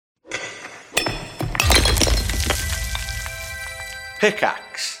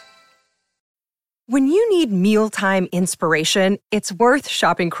Pickaxe. When you need mealtime inspiration, it's worth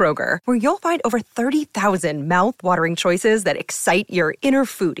shopping Kroger, where you'll find over 30,000 mouth-watering choices that excite your inner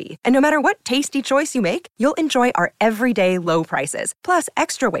foodie. And no matter what tasty choice you make, you'll enjoy our everyday low prices, plus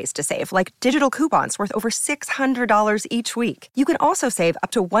extra ways to save, like digital coupons worth over $600 each week. You can also save up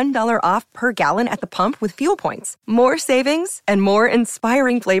to $1 off per gallon at the pump with fuel points. More savings and more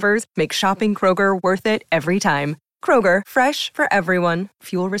inspiring flavors make shopping Kroger worth it every time. Kroger, fresh for everyone.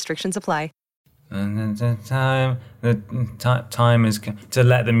 Fuel restrictions apply. And the time is to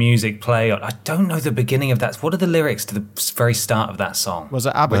let the music play on. I don't know the beginning of that. What are the lyrics to the very start of that song? Was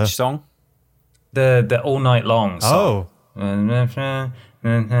it ABBA? Which song? The All Night Long song. Oh.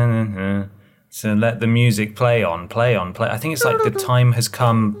 So let the music play on. I think it's like the time has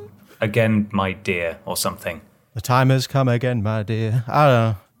come again, my dear, or something. The time has come again, my dear. I don't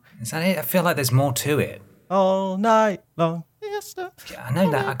know. Is that it? I feel like there's more to it. All night long. Yeah, I know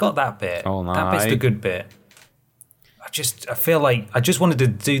that. I got that bit. All night. That bit's the good bit. I feel like I just wanted to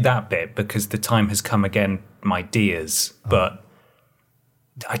do that bit because the time has come again, my dears. But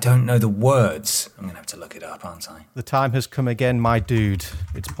I don't know the words. I'm going to have to look it up, aren't I? The time has come again, my dude.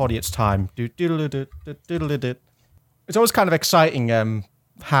 It's potty, it's time. It's always kind of exciting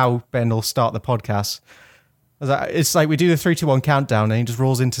how Ben will start the podcast. It's like we do the 3, 2, 1 countdown and he just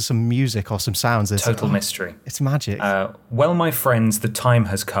rolls into some music or some sounds. Total mystery. It's magic. Well, my friends, the time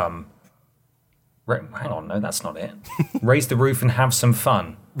has come. Hang on, no, that's not it. Raise the roof and have some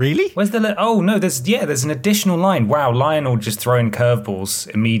fun. Really? Where's the... Oh, no, there's an additional line. Wow, Lionel just throwing curveballs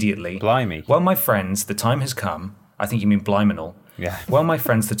immediately. Blimey. Well, my friends, the time has come. I think you mean Blymenal. Yeah. Well, my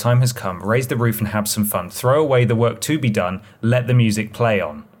friends, the time has come. Raise the roof and have some fun. Throw away the work to be done. Let the music play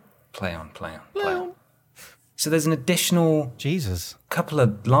on. Play on. So there's an additional couple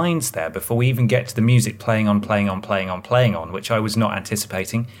of lines there before we even get to the music playing on, which I was not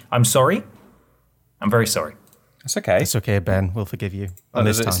anticipating. I'm sorry. I'm very sorry. It's okay. It's okay, Ben. We'll forgive you.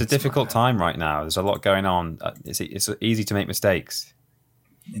 It's a difficult time right now. There's a lot going on. It's easy to make mistakes.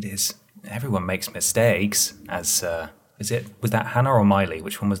 It is. Everyone makes mistakes. Was that Hannah or Miley?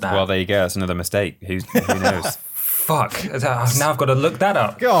 Which one was that? Well, there you go. That's another mistake. Who knows? Fuck. Now I've got to look that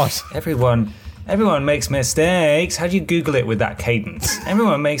up. God. Everyone makes mistakes. How do you Google it with that cadence?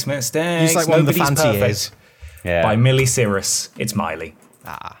 Everyone makes mistakes. He's like one of the fancy perfect. ears. Yeah. By Miley Cyrus. It's Miley.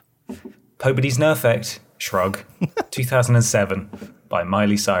 Pobody's Nerfect. Shrug. 2007 by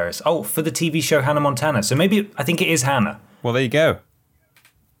Miley Cyrus. Oh, for the TV show Hannah Montana. So maybe, I think it is Hannah. Well, there you go.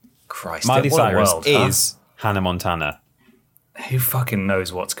 Christ. Miley Cyrus world, is Hannah Montana. Who fucking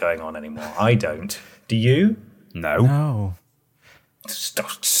knows what's going on anymore? I don't. Do you? No.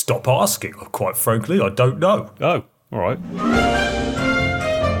 Stop asking. Quite frankly, I don't know. Oh, all right.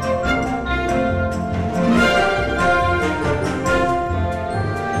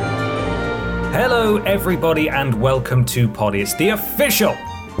 Hello, everybody, and welcome to Poddy. It's the official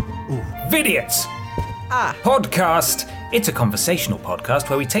Vidiots podcast. It's a conversational podcast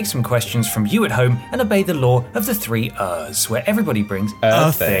where we take some questions from you at home and obey the law of the 3 Rs, where everybody brings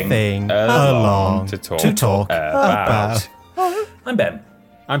a thing along to talk about. I'm Ben.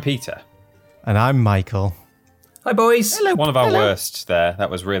 I'm Peter. And I'm Michael. Hi, boys. Hello. One of our worst there. That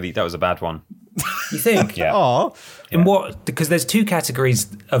was a bad one. You think? Yeah. Oh. In what? Because there's 2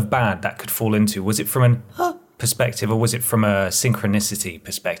 categories of bad that could fall into. Was it from an perspective or was it from a synchronicity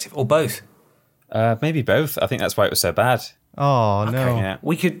perspective? Or both? Maybe both. I think that's why it was so bad. Oh, no. Yeah.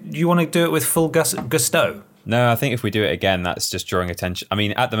 You want to do it with full gusto? No, I think if we do it again, that's just drawing attention. I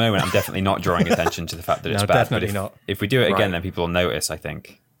mean, at the moment, I'm definitely not drawing attention to the fact that it's bad. Definitely but not. If we do it again, Right. then people will notice, I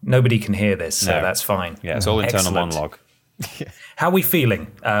think. Nobody can hear this, so No. that's fine. Yeah, it's all internal Excellent. monologue. How are we feeling?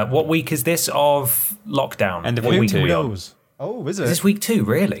 What week is this of lockdown? End of What week week 2. are we on? knows? Oh, is Is it? this week 2,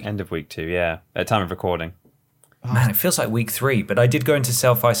 really? End of week 2, yeah. At time of recording. Man, it feels like week 3, but I did go into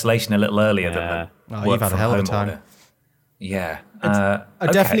self-isolation a little earlier than Yeah. the Oh, work you've had a from hell of a home time. order. Yeah. I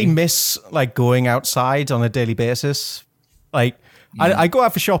definitely miss like going outside on a daily basis. Like I go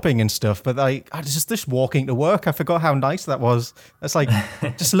out for shopping and stuff, but like I just walking to work. I forgot how nice that was. That's like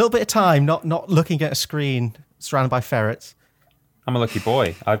just a little bit of time, not looking at a screen surrounded by ferrets. I'm a lucky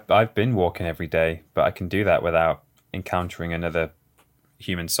boy. I've been walking every day, but I can do that without encountering another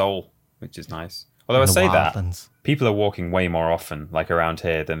human soul, which is nice. Although I say that, people are walking way more often, like around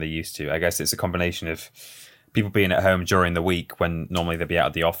here, than they used to. I guess it's a combination of people being at home during the week when normally they'd be out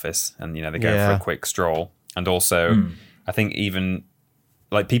of the office and, you know, they go for a quick stroll. And also, I think even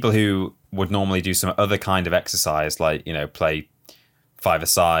like people who would normally do some other kind of exercise, like, you know, play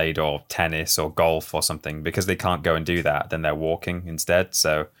five-a-side or tennis or golf or something, because they can't go and do that, then they're walking instead.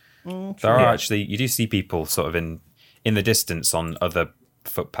 So there are actually, you do see people sort of in in the distance on other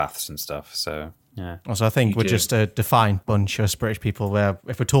footpaths and stuff. So, yeah. Also, I think we're just a defined bunch of British people where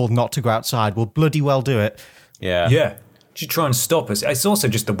if we're told not to go outside, we'll bloody well do it. Yeah. Yeah. To try and stop us. It's also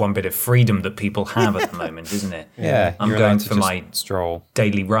just the one bit of freedom that people have at the moment, isn't it? Yeah. I'm going for my stroll.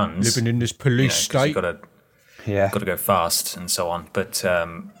 daily runs. Living in this police state. Got to go fast and so on. But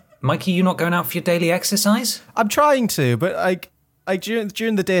Mikey, you not going out for your daily exercise? I'm trying to, but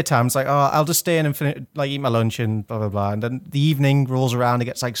during the daytime, it's like, oh, I'll just stay in and eat my lunch and blah, blah, blah. And then the evening rolls around, it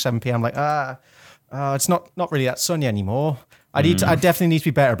gets like 7 p.m. I'm like, it's not really that sunny anymore. I definitely need to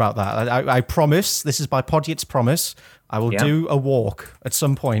be better about that. I promise, this is by Podyate's promise, I will do a walk at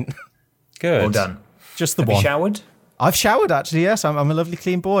some point. Good. Well done. Just the Have one. you showered? I've showered, actually, yes. I'm a lovely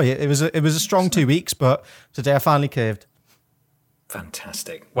clean boy. It was a strong 2 weeks, but today I finally caved.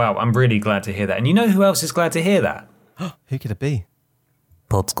 Fantastic. Wow, I'm really glad to hear that. And you know who else is glad to hear that? Who could it be?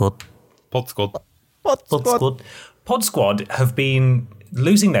 Pod Squad. Pod Squad have been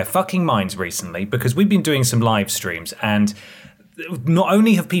losing their fucking minds recently because we've been doing some live streams, and not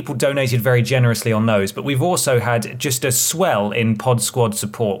only have people donated very generously on those, but we've also had just a swell in Pod Squad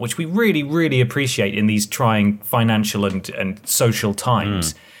support, which we really, really appreciate in these trying financial and social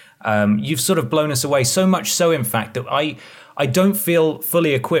times. You've sort of blown us away, so much so, in fact, that I don't feel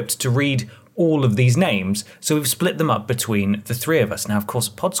fully equipped to read all of these names, so we've split them up between the three of us. Now, of course,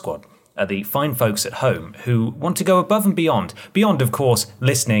 Pod Squad are the fine folks at home who want to go above and beyond, of course,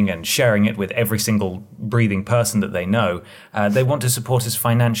 listening and sharing it with every single breathing person that they know. They want to support us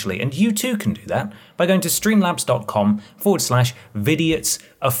financially, and you too can do that by going to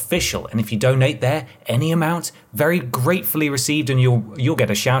streamlabs.com/Vidiotsofficial. And if you donate there, any amount, very gratefully received, and you'll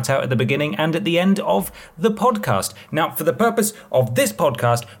get a shout out at the beginning and at the end of the podcast. Now, for the purpose of this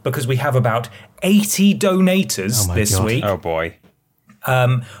podcast, because we have about 80 donators this week. Oh boy.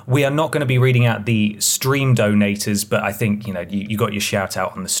 We are not going to be reading out the stream donators, but I think, you got your shout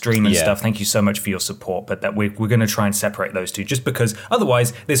out on the stream and stuff. Thank you so much for your support, but that we're going to try and separate those two, just because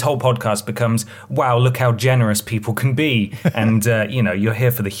otherwise this whole podcast becomes, wow, look how generous people can be. And, you're here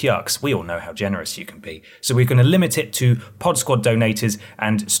for the yucks. We all know how generous you can be. So we're going to limit it to Pod Squad donators,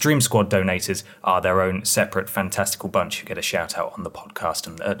 and Stream Squad donators are their own separate fantastical bunch who get a shout out on the podcast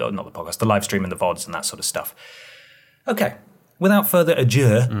and not the podcast, the live stream and the VODs and that sort of stuff. Okay. Without further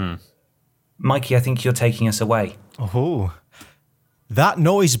ado, Mikey, I think you're taking us away. Oh, that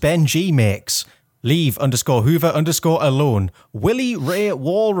noise Ben G makes. Leave_Hoover_alone. Willie Ray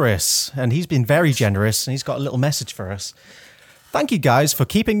Walrus. And he's been very generous, and he's got a little message for us. Thank you guys for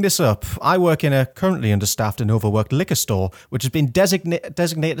keeping this up. I work in a currently understaffed and overworked liquor store, which has been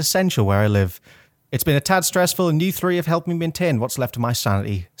designated essential where I live. It's been a tad stressful, and you three have helped me maintain what's left of my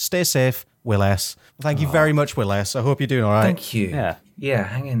sanity. Stay safe, Will S. Thank you very much, Will S. I hope you're doing all right. Thank you. Yeah,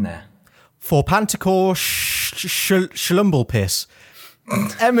 hang in there. For Panticore Schlumble Piss,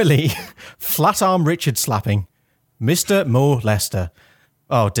 Emily, Flat Arm Richard Slapping, Mr. Mo Lester.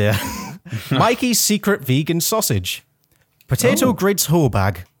 Oh dear. Mikey's Secret Vegan Sausage, Potato Grids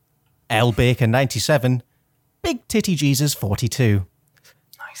Hobag, L Baker 97, Big Titty Jesus 42.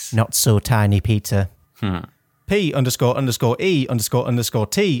 Nice. Not so tiny pizza. P___T__T__E.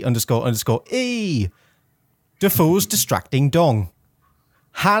 Defoe's Distracting Dong.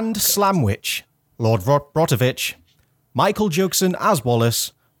 Hand Slamwich. Lord Brotovich. Michael Jugson as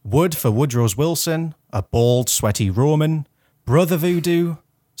Wallace. Wood for Woodrose Wilson. A bald, sweaty Roman. Brother Voodoo.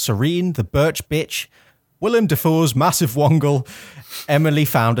 Serene the Birch Bitch. Willem Dafoe's Massive Wongle. Emily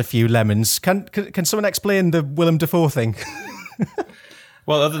found a few lemons. Can someone explain the Willem Dafoe thing?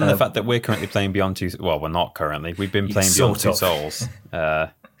 Well, other than the fact that we're currently playing Beyond Two... Well, we're not currently. We've been playing Beyond Two Souls.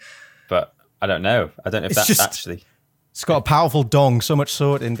 But I don't know. I don't know if that's actually... It's got a powerful dong, so much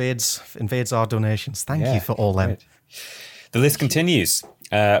so it invades our donations. Thank you for all them. Right. The list continues.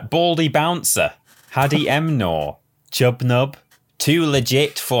 Baldy Bouncer, Haddy Emnor, Chubnub, Too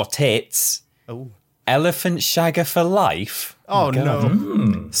Legit for Tits, Elephant Shagger for Life. Oh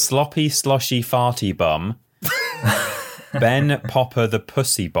no. Sloppy Sloshy Farty Bum. Ben Popper the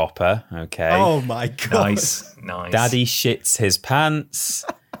Pussy Bopper. Okay. Oh my god. Nice. Daddy Shits His Pants.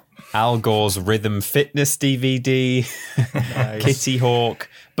 Al Gore's Rhythm Fitness DVD. Nice. Kitty Hawk.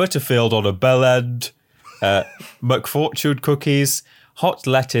 Butterfield on a Bell End. McFortune Cookies. Hot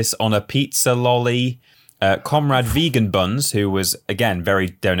Lettuce on a Pizza Lolly. Comrade Vegan Buns, who was, again, very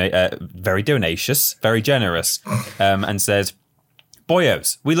donacious, very generous, and says,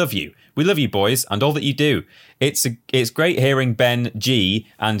 Boyos, we love you. We love you, boys, and all that you do. It's great hearing Ben G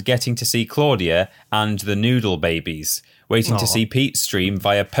and getting to see Claudia and the Noodle Babies. Waiting to see Pete stream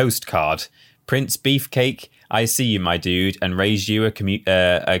via postcard. Prince Beefcake, I see you, my dude, and raise you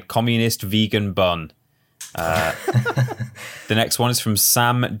a communist vegan bun. The next one is from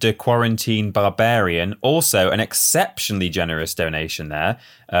Sam de Quarantine Barbarian, also an exceptionally generous donation there.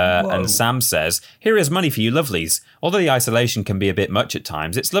 And Sam says, "Here is money for you lovelies. Although the isolation can be a bit much at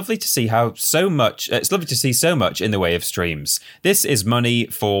times, it's lovely to see so much in the way of streams. This is money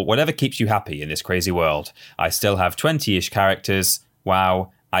for whatever keeps you happy in this crazy world. I still have 20-ish characters.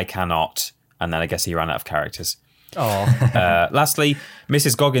 Wow, I cannot." And then I guess he ran out of characters. Lastly,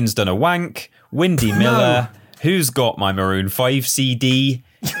 Mrs. Goggins done a wank, Windy Miller, Who's Got My Maroon 5 CD,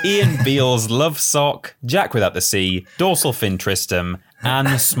 Ian Beale's Love Sock, Jack Without the C, Dorsal Fin Tristram,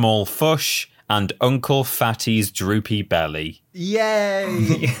 Anne Small Fush, and Uncle Fatty's Droopy Belly.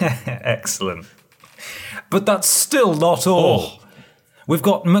 Yay! Yeah, excellent. But that's still not all. We've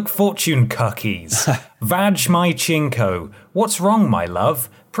got McFortune Cookies, Vaj My Chinko, What's Wrong My Love,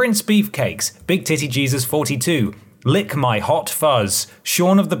 Prince Beefcakes, Big Titty Jesus 42, Lick My Hot Fuzz,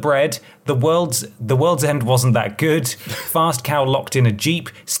 Shaun of the Bread, The World's End Wasn't That Good, Fast Cow Locked in a Jeep,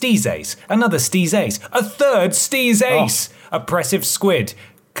 Steez Ace, another Steez Ace, a third Steez Ace, Oppressive Squid,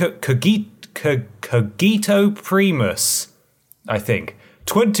 Cogito Primus, I think,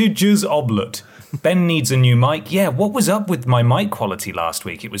 20 Jizz Oblet. Ben needs a new mic. Yeah, what was up with my mic quality last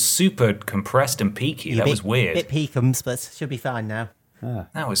week? It was super compressed and peaky. That was weird. Bit peakums, but should be fine now.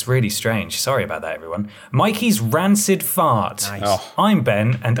 That was really strange. Sorry about that, everyone. Mikey's Rancid Fart. Nice. I'm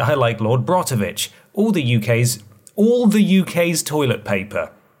Ben, and I like Lord Brotovich. All the UK's toilet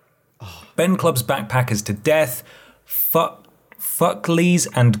paper. Ben clubs backpackers to death. Fuckleys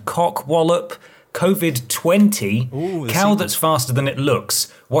and Cockwallop. COVID-20. Cow that's faster than it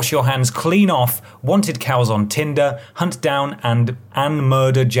looks. Wash your hands clean off. Wanted cows on Tinder. Hunt down and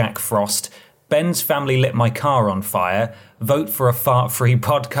murder Jack Frost. Ben's family lit my car on fire. Vote for a fart-free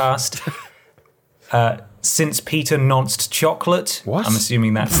podcast. Since Peter nonced chocolate. What? I'm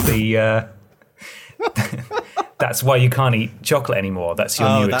assuming that's the... that's why you can't eat chocolate anymore. That's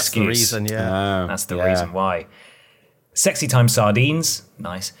your new that's excuse. The reason, yeah. That's the reason why. Sexy Time Sardines.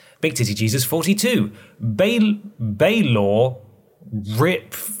 Nice. Big Titty Jesus 42. Baylor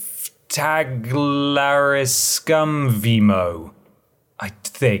Rip Taglariscum Vimo. I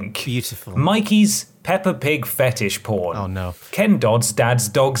think. Beautiful. Mikey's Peppa Pig fetish porn. Oh, no. Ken Dodd's dad's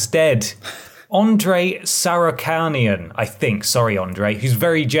dog's dead. Andre Sarakanian, I think. Sorry, Andre, who's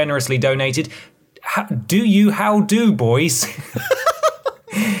very generously donated. How do, boys?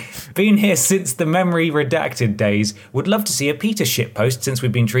 Been here since the memory redacted days. Would love to see a Peter shitpost since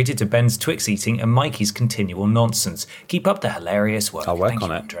we've been treated to Ben's Twix eating and Mikey's continual nonsense. Keep up the hilarious work. I'll work Thank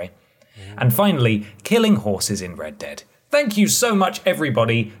on you, it. Andre. And finally, killing horses in Red Dead. Thank you so much,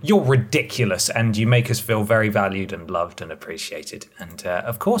 everybody. You're ridiculous, and you make us feel very valued and loved and appreciated. And,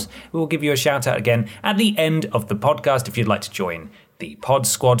 of course, we will give you a shout-out again at the end of the podcast if you'd like to join the Pod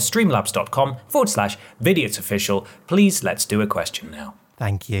Squad, streamlabs.com/VideoToFficial. Please, let's do a question now.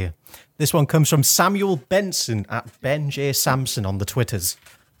 Thank you. This one comes from Samuel Benson at Ben J. Sampson on the Twitters.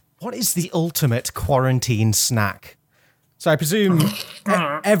 What is the ultimate quarantine snack? So I presume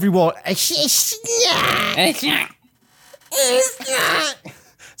everyone...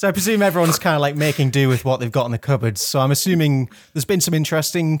 So I presume everyone's kind of like making do with what they've got in the cupboards. So I'm assuming there's been some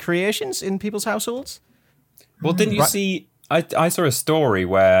interesting creations in people's households. Well, didn't you see... I saw a story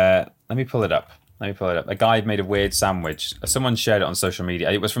where... Let me pull it up. A guy made a weird sandwich. Someone shared it on social media.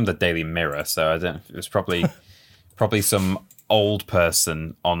 It was from the Daily Mirror, so I don't... It was probably some old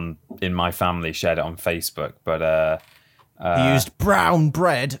person in my family shared it on Facebook. But he used brown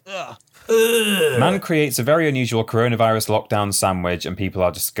bread. Ugh. Man creates a very unusual coronavirus lockdown sandwich and people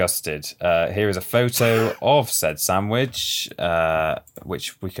are disgusted. Here is a photo of said sandwich,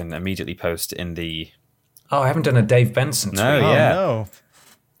 which we can immediately post in the... Oh, I haven't done a Dave Benson tweet. No, yeah. Oh,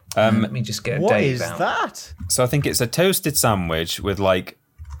 Let me just get a what Dave is out. that? So I think it's a toasted sandwich with like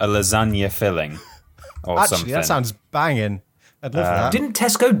a lasagna filling or Actually, something. that sounds banging. I'd love that. Didn't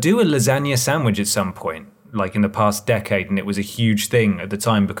Tesco do a lasagna sandwich at some point, like in the past decade, and it was a huge thing at the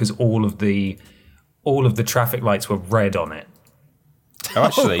time because all of the traffic lights were red on it. Oh,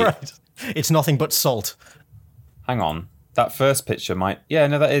 actually, Right. It's nothing but salt. hang on. That first picture might... Yeah,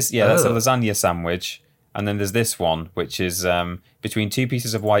 no, that's a lasagna sandwich. And then there's this one, which is between two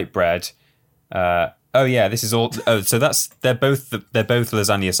pieces of white bread. This is all... Oh, so they're both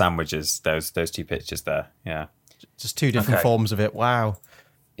lasagna sandwiches, those two pictures there. Yeah. Just two different forms of it. Wow.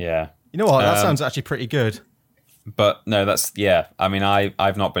 Yeah. You know what? That sounds actually pretty good. But no, that's... Yeah, I mean,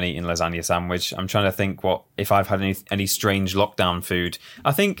 I've not been eating lasagna sandwich. I'm trying to think if I've had any strange lockdown food.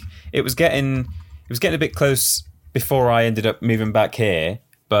 I think it was getting a bit close before I ended up moving back here.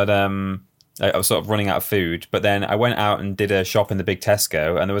 But I was sort of running out of food. But then I went out and did a shop in the big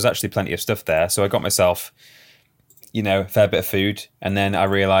Tesco, and there was actually plenty of stuff there. So I got myself, a fair bit of food. And then I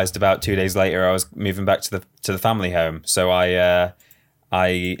realised about 2 days later I was moving back to the family home. So I've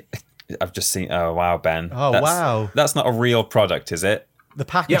just seen. Oh wow, Ben! Wow! That's not a real product, is it? The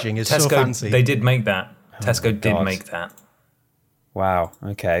packaging is Tesco, so fancy. They did make that. Tesco did make that. Wow.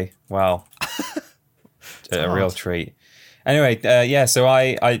 Okay. Well, a real treat. Anyway, so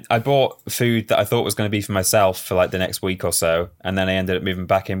I bought food that I thought was going to be for myself for like the next week or so, and then I ended up moving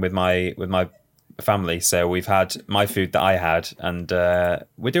back in with my family. So we've had my food that I had, and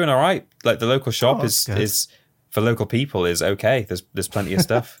we're doing all right. Like the local shop is for local people is okay. There's plenty of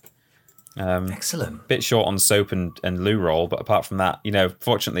stuff. Excellent. Bit short on soap and loo roll, but apart from that,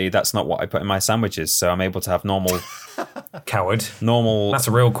 fortunately that's not what I put in my sandwiches, so I'm able to have normal. Coward. Normal. That's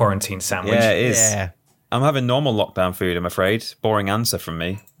a real quarantine sandwich. Yeah, it is. Yeah. I'm having normal lockdown food, I'm afraid. Boring answer from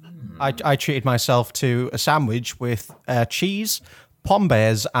me. I treated myself to a sandwich with cheese,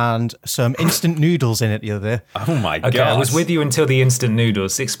 Pombears, and some instant noodles in it the other day. Oh my god! Okay, I was with you until the instant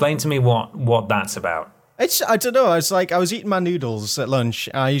noodles. Explain to me what that's about. I don't know. It's like I was eating my noodles at lunch,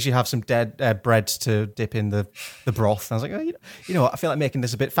 and I usually have some dead bread to dip in the broth. And I was like, you know what? I feel like making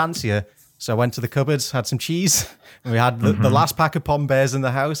this a bit fancier. So I went to the cupboards, had some cheese, and we had the last pack of Pombears in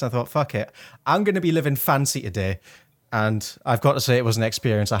the house. I thought, fuck it, I'm going to be living fancy today. And I've got to say, it was an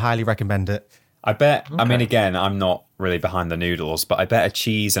experience. I highly recommend it. I bet, okay. I mean, again, I'm not really behind the noodles, but I bet a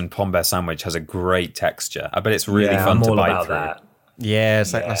cheese and Pombear sandwich has a great texture. I bet it's really fun to bite through. That. Yeah,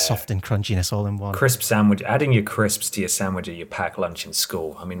 it's like that soft and crunchiness all in one. Crisp sandwich, adding your crisps to your sandwich at your packed lunch in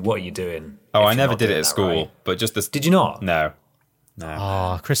school. I mean, what are you doing? Oh, I never did it at school, right? But just this. Did you not? No.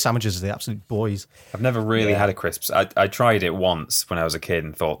 Oh, crisp sandwiches are the absolute boys. I've never really had a crisps. I tried it once when I was a kid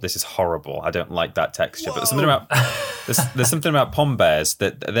and thought, this is horrible. I don't like that texture. Whoa. But there's something about Pombears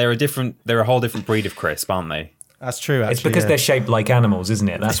that they're a whole different breed of crisp, aren't they? That's true, actually. It's because they're shaped like animals, isn't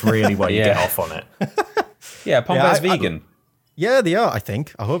it? That's really why you get off on it. Yeah, Pombear's vegan. Yeah, they are, I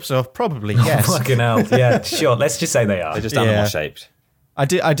think. I hope so. Probably, yes. Fucking hell. Yeah, sure. Let's just say they are. They're just animal shaped. I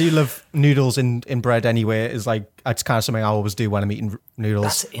do love noodles in bread anyway. It's kind of something I always do when I'm eating noodles.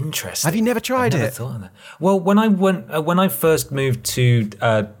 That's interesting. Have you never tried it? Thought of that. Well, when I first moved to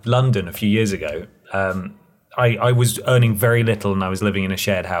London a few years ago, I was earning very little and I was living in a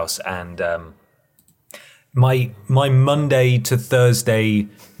shared house, and my Monday to Thursday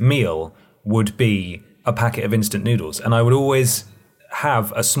meal would be a packet of instant noodles, and I would always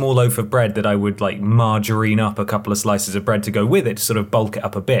have a small loaf of bread that I would like margarine up a couple of slices of bread to go with it to sort of bulk it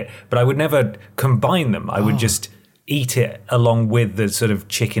up a bit, but I would never combine them. I would just eat it along with the sort of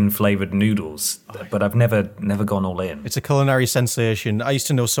chicken flavored noodles, but I've never gone all in. It's a culinary sensation. I used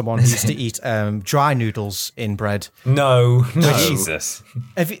to know someone who used to eat dry noodles in bread. No. Jesus.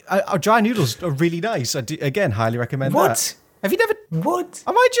 Dry noodles are really nice. I do, again, highly recommend that. Have you never? What?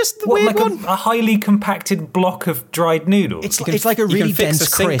 Am I just the weird one? A highly compacted block of dried noodles. It's like a really dense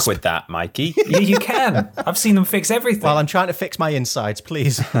crisp. You can fix a sink with that, Mikey. Yeah, you can. I've seen them fix everything. Well, I'm trying to fix my insides,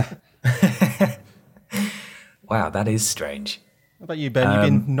 please. Wow, that is strange. What about you, Ben? You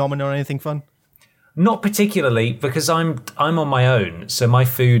been nomming on anything fun? Not particularly, because I'm on my own, so my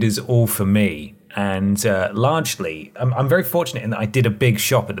food is all for me. And largely, I'm very fortunate in that I did a big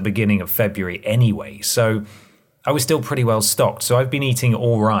shop at the beginning of February anyway, so I was still pretty well stocked. So I've been eating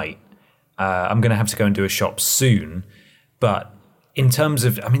all right. I'm going to have to go and do a shop soon. But in terms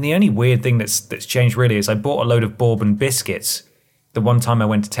of, I mean, the only weird thing that's changed really is I bought a load of bourbon biscuits. The one time I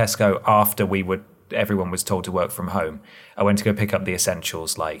went to Tesco after everyone was told to work from home, I went to go pick up the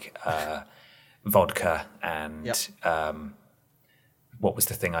essentials like vodka and what was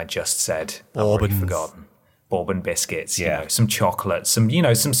the thing I just said? I've already forgotten. Bourbon biscuits, some chocolate, some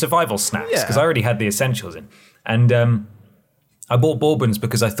survival snacks, because I already had the essentials in. And I bought bourbons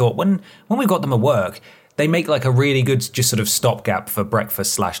because I thought when we got them at work, they make like a really good just sort of stopgap for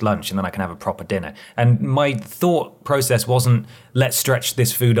breakfast/lunch, and then I can have a proper dinner. And my thought process wasn't, let's stretch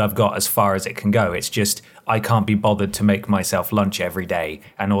this food I've got as far as it can go. It's just, I can't be bothered to make myself lunch every day.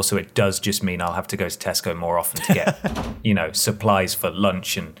 And also it does just mean I'll have to go to Tesco more often to get, supplies for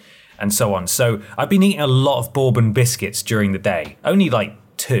lunch and so on. So I've been eating a lot of bourbon biscuits during the day. Only like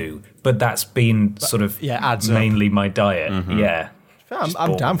 2, but that's been sort of mainly my diet. Mm-hmm. Yeah.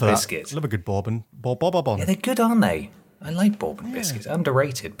 I'm down for biscuits. That. I love a good bourbon. Yeah, they're good, aren't they? I like bourbon biscuits.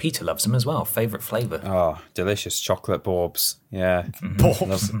 Underrated. Peter loves them as well. Favourite flavour. Oh, delicious chocolate bourbs. Yeah.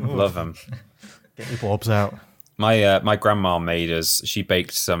 Bourbs. Love them. Get your bourbs out. My grandma made us, she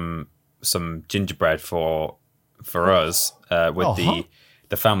baked some gingerbread for us with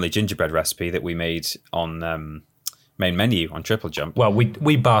the family gingerbread recipe that we made on main menu on Triple Jump. Well, we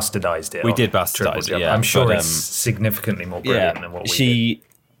bastardized it. We did bastardize it, yeah. I'm sure it's significantly more brilliant than what we did.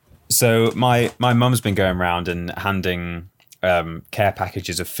 So my mum's been going around and handing care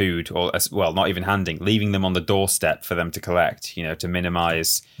packages of food, or not even handing, leaving them on the doorstep for them to collect, to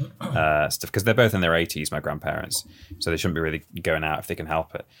minimise stuff, because they're both in their 80s, my grandparents, so they shouldn't be really going out if they can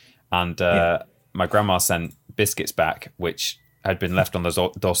help it. And my grandma sent biscuits back, which had been left on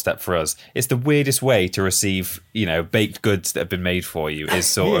the doorstep for us. It's the weirdest way to receive, baked goods that have been made for you. Is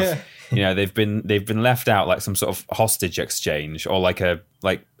sort of, they've been left out like some sort of hostage exchange, or like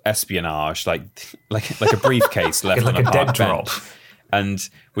espionage, like a briefcase left like on a dead drop. And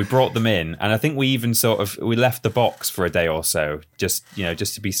we brought them in, and I think we even we left the box for a day or so, just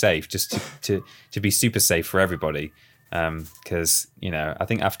to be safe, just to be super safe for everybody, because I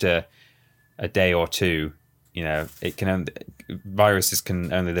think after a day or two, viruses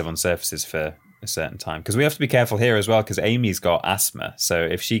can only live on surfaces for a certain time, because we have to be careful here as well, because Amy's got asthma, so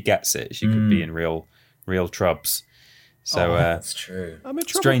if she gets it, she could be in real trubs. So that's true. I'm in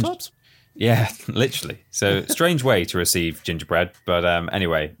trouble, Tops. Yeah, literally. So strange way to receive gingerbread, but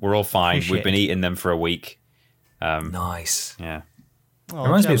anyway, we're all fine. We've been eating them for a week. Nice. Yeah. It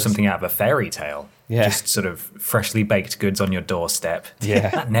reminds me of something out of a fairy tale. Yeah. Just sort of freshly baked goods on your doorstep. Yeah.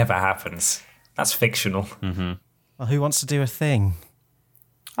 That never happens. That's fictional. Mm-hmm. Well, who wants to do a thing?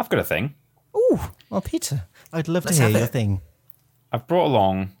 I've got a thing. Ooh, well, Peter, I'd love to hear your thing. I've brought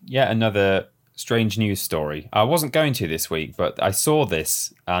along yet another strange news story. I wasn't going to this week, but I saw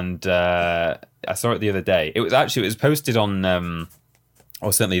this, and I saw it the other day. It was posted on,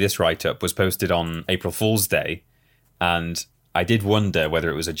 or certainly this write-up was posted on April Fool's Day, and I did wonder whether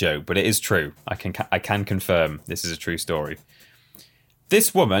it was a joke, but it is true. I can confirm this is a true story.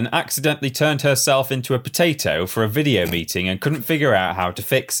 This woman accidentally turned herself into a potato for a video meeting and couldn't figure out how to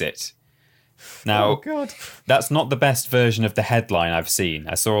fix it. Now, that's not the best version of the headline I've seen.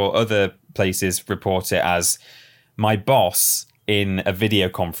 I saw other places report it as, my boss in a video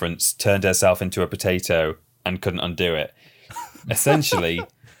conference turned herself into a potato and couldn't undo it. Essentially,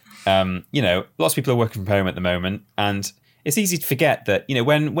 lots of people are working from home at the moment, and it's easy to forget that,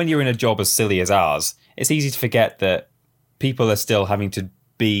 when you're in a job as silly as ours, it's easy to forget that people are still having to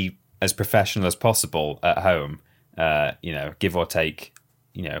be as professional as possible at home, give or take,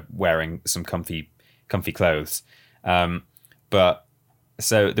 wearing some comfy clothes. But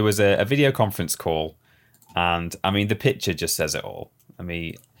so there was a video conference call, and I mean, the picture just says it all. I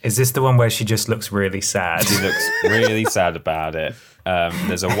mean, is this the one where she just looks really sad? She looks really sad about it.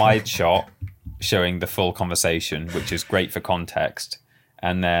 There's a wide shot showing the full conversation, which is great for context.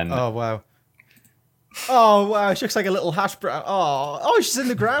 And then, oh wow, she looks like a little hash brown. Oh, she's in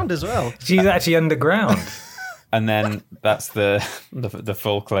the ground as well. She's actually underground. And then that's the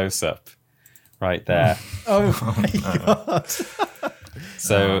full close up right there. Oh my god.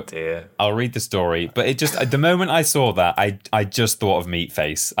 So I'll read the story, but it just, the moment I saw that, I just thought of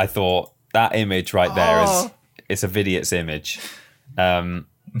Meatface. I thought that image right there it's a Vidiot's image. So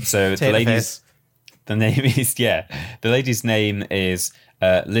the lady's name is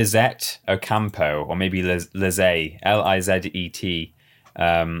Lizette Ocampo, or maybe Lizette, Lizet.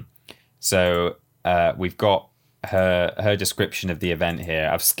 So we've got her description of the event here.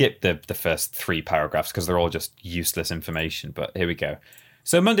 I've skipped the first 3 paragraphs because they're all just useless information, but here we go.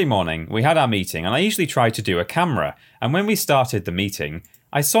 So Monday morning, we had our meeting, and I usually try to do a camera. And when we started the meeting,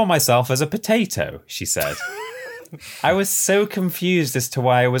 I saw myself as a potato, she said. I was so confused as to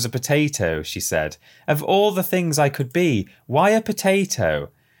why I was a potato, she said. Of all the things I could be, why a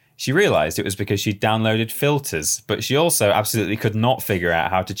potato? She realised it was because she'd downloaded filters, but she also absolutely could not figure out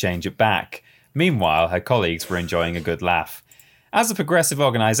how to change it back. Meanwhile, her colleagues were enjoying a good laugh. As a progressive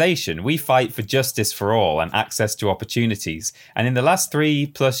organisation, we fight for justice for all and access to opportunities. And in the last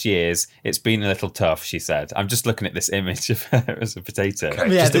 3+ years, it's been a little tough, she said. I'm just looking at this image of her as a potato. Okay,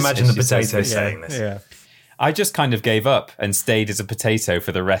 just imagine the potato saying this. Yeah. I just kind of gave up and stayed as a potato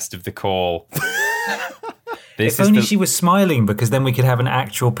for the rest of the call. If only she was smiling, because then we could have an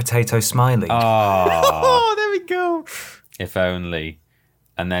actual potato smiley. Oh, there we go. If only.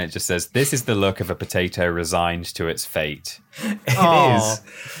 And then it just says, this is the look of a potato resigned to its fate. It is.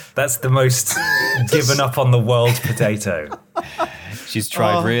 That's the most given up on the world potato. She's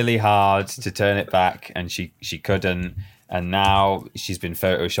tried really hard to turn it back, and she couldn't. And now she's been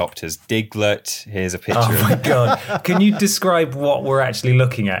photoshopped as Diglett. Here's a picture. Oh my God. Can you describe what we're actually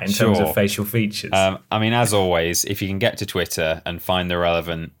looking at in terms of facial features? I mean, as always, if you can get to Twitter and find the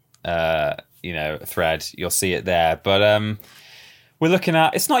relevant, thread, you'll see it there. But we're looking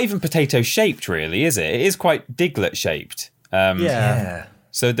at, it's not even potato shaped really, is it? It is quite Diglett shaped. Yeah.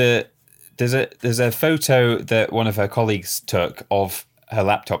 So the There's a photo that one of her colleagues took of her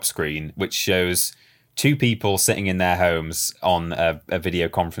laptop screen, which shows two people sitting in their homes on a video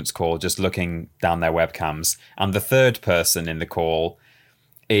conference call, just looking down their webcams. And the third person in the call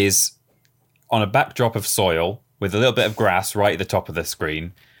is on a backdrop of soil with a little bit of grass right at the top of the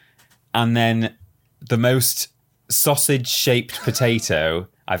screen. And then the most sausage-shaped potato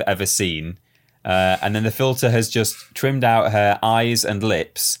I've ever seen. And then the filter has just trimmed out her eyes and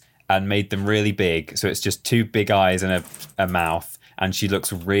lips and made them really big. So it's just two big eyes and a mouth. And she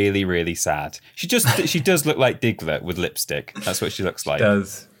looks really, really sad. She does look like Diglett with lipstick. That's what she looks like. She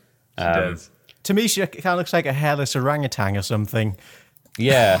does. She does. To me, she kind of looks like a hairless orangutan or something.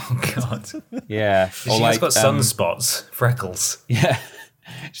 Yeah. Oh, God. Yeah. She's got sunspots, freckles. Yeah.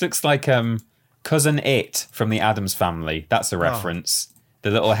 She looks like Cousin It from the Addams Family. That's a reference.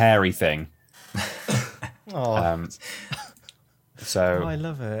 The little hairy thing. Oh. So I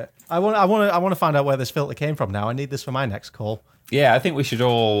love it. I want to find out where this filter came from now. I need this for my next call. Yeah, I think we should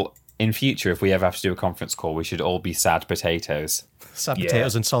all, in future, if we ever have to do a conference call, we should all be sad potatoes. Sad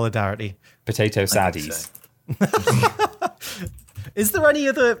potatoes and solidarity. Potato saddies. So. Is there any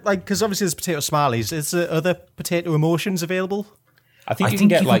other, because obviously there's potato smileys, is there other potato emotions available? I think you can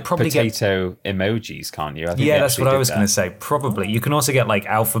get potato emojis, can't you? Yeah, that's what I was going to say. Probably. You can also get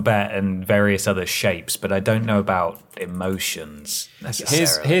alphabet and various other shapes, but I don't know about emotions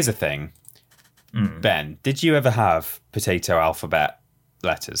necessarily. Here's the thing. Ben, did you ever have potato alphabet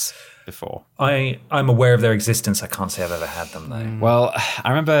letters before? I'm aware of their existence. I can't say I've ever had them, though. Well, I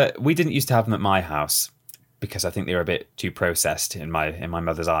remember we didn't used to have them at my house because I think they were a bit too processed in my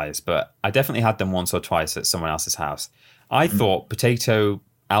mother's eyes, but I definitely had them once or twice at someone else's house. I thought potato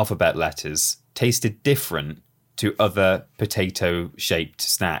alphabet letters tasted different to other potato-shaped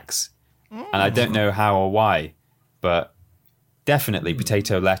snacks. And I don't know how or why, but definitely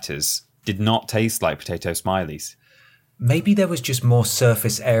potato letters did not taste like potato smileys. Maybe there was just more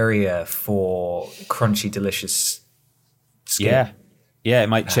surface area for crunchy, delicious skin. Yeah, it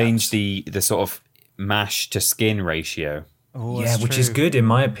might change the sort of mash to skin ratio. Oh, yeah, which is good in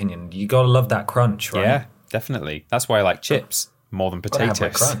my opinion. You got to love that crunch, right? Yeah. Definitely. That's why I like chips more than potatoes. Gotta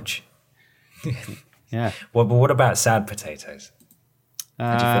have my crunch. Yeah. Well, but what about sad potatoes?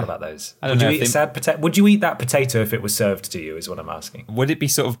 How do you feel about those? Would you eat a sad potato? Would you eat that potato if it was served to you? Is what I'm asking. Would it be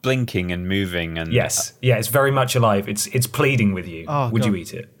sort of blinking and moving? And yes, yeah, it's very much alive. It's pleading with you. Oh, would God. you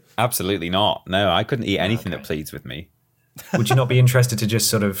eat it? Absolutely not. No, I couldn't eat anything that pleads with me. Would you not be interested to just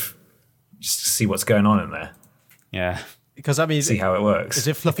sort of see what's going on in there? Yeah. Because see how it works. Is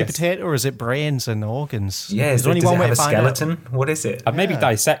it fluffy potato or is it brains and organs? Yeah, There's only does one it way have to a find skeleton? out. What is it? I'd maybe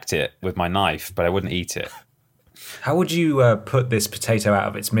dissect it with my knife, but I wouldn't eat it. How would you put this potato out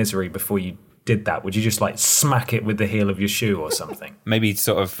of its misery before you did that? Would you just smack it with the heel of your shoe or something? Maybe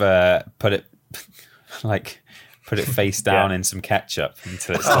sort of put it face down in some ketchup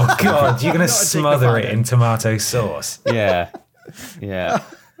until it's. Oh God! You're going to smother it in tomato sauce. Yeah.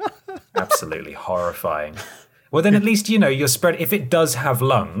 Absolutely horrifying. Well, then at least you're spread. If it does have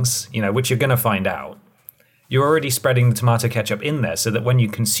lungs, which you're going to find out, you're already spreading the tomato ketchup in there, so that when you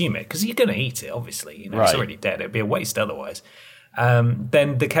consume it, because you're going to eat it, obviously, it's already dead. It'd be a waste otherwise.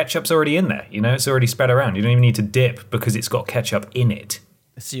 Then the ketchup's already in there. It's already spread around. You don't even need to dip because it's got ketchup in it.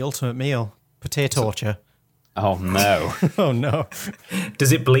 It's the ultimate meal. Potato torture. Oh no! Oh no!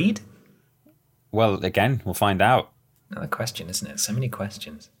 Does it bleed? Well, again, we'll find out. Another question, isn't it? So many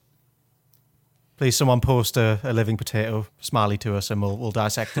questions. Please, someone post a living potato smiley to us, and we'll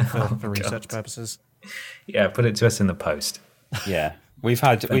dissect it for research purposes. Yeah, put it to us in the post. Yeah, we've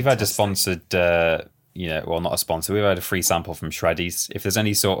had a sponsored, well, not a sponsor. We've had a free sample from Shreddies. If there's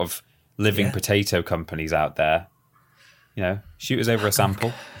any sort of living potato companies out there, shoot us over a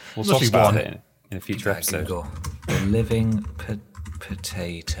sample. We'll talk about it in a future episode. Google the living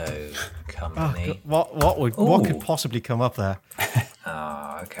potato company. What could possibly come up there?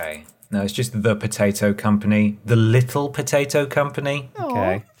 Okay. No, it's just the potato company, the little potato company.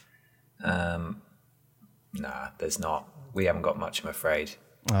 Okay. Nah, there's not. We haven't got much, I'm afraid.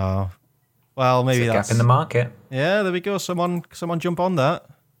 Oh, well, maybe that's a that's gap in the market. Yeah, there we go. Someone jump on that.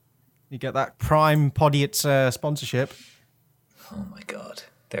 You get that Prime Podiat sponsorship. Oh my God,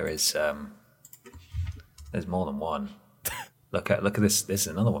 there's more than one. Look at this. There's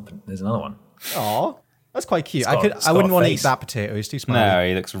another one. There's another one. Oh, that's quite cute. I wouldn't want to eat that potato. He's too small. No,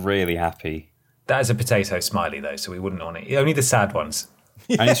 he looks really happy. That is a potato smiley though, so we wouldn't want it. Only the sad ones.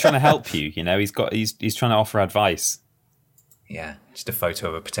 And he's trying to help you. He's trying to offer advice. Yeah, just a photo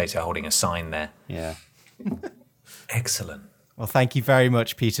of a potato holding a sign there. Yeah. Excellent. Well, thank you very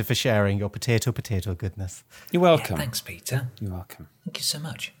much, Peter, for sharing your potato goodness. You're welcome. Yeah, thanks, Peter. You're welcome. Thank you so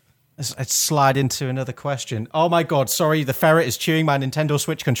much. Let's slide into another question. Oh my God, sorry, the ferret is chewing my Nintendo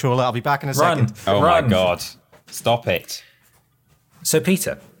Switch controller. I'll be back in a second. Oh my God. Stop it. So,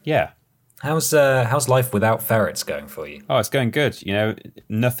 Peter. Yeah. How's life without ferrets going for you? Oh, it's going good. You know,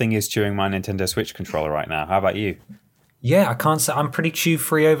 nothing is chewing my Nintendo Switch controller right now. How about you? Yeah, I can't say I'm pretty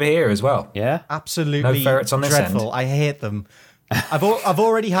chew-free over here as well. Yeah? Absolutely no ferrets on this dreadful. end. I hate them. I've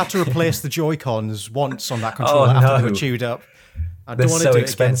already had to replace the Joy-Cons once on that controller after they were chewed up. They're so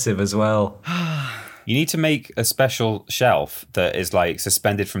expensive as well. You need to make a special shelf that is like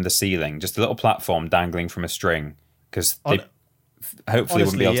suspended from the ceiling, just a little platform dangling from a string, because they hopefully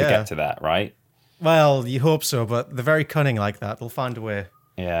wouldn't be able to get to that, right? Well, you hope so, but they're very cunning like that. They'll find a way.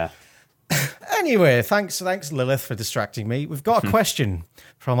 Yeah. Anyway, thanks Lilith for distracting me. We've got a question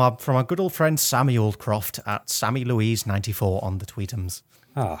from our good old friend Sammy Oldcroft at SammyLouise94 on the Tweetums.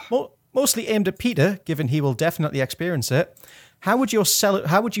 Mostly aimed at Peter, given he will definitely experience it. How would you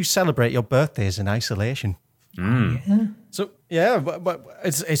celebrate your birthdays in isolation? So but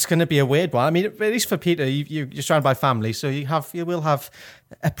it's going to be a weird one. I mean, at least for Peter, you're surrounded by family, so you will have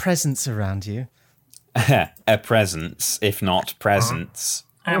a presence around you. A presence, if not presents.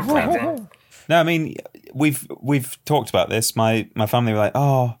 No, I mean we've talked about this. My family were like,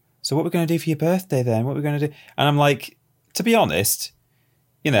 "Oh, so what are we going to do for your birthday then? What are we going to do?" And I'm like, to be honest,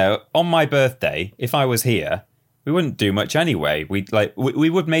 you know, on my birthday, if I was here, we wouldn't do much anyway. We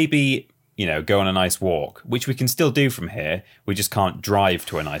would maybe, you know, go on a nice walk, which we can still do from here. We just can't drive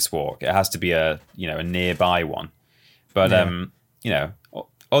to a nice walk. It has to be a nearby one. But you know,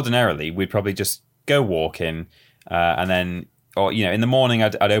 ordinarily we'd probably just go walking, and then, or you know, in the morning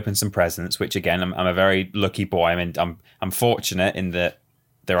I'd open some presents. Which again, I'm a very lucky boy. I mean, I'm fortunate in that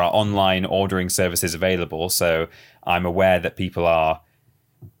there are online ordering services available, so I'm aware that people are,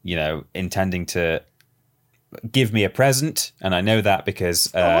 you know, intending to give me a present, and I know that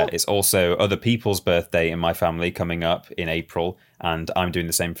because it's also other people's birthday in my family coming up in April, and I'm doing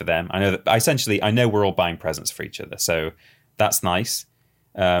the same for them. I know that I know we're all buying presents for each other, so that's nice.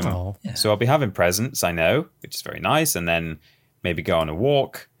 So I'll be having presents, I know, which is very nice, and then maybe go on a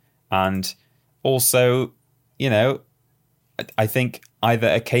walk, and also, you know, I think either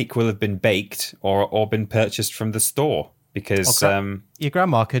a cake will have been baked or been purchased from the store. Because your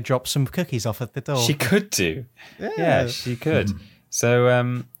grandma could drop some cookies off at the door. She could do. Yeah, she could. So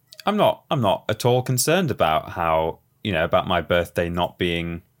I'm not at all concerned about about my birthday not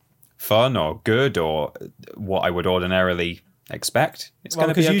being fun or good or what I would ordinarily expect. It's going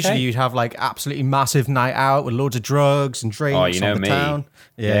to be okay. Because usually you'd have like absolutely massive night out with loads of drugs and drinks. Oh, you know on the me. Town.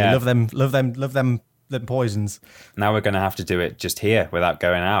 Yeah, love them poisons. Now we're going to have to do it just here without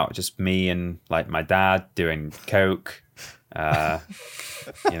going out. Just me and like my dad doing coke.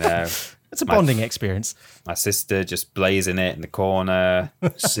 You know, it's a bonding experience. My sister just blazing it in the corner.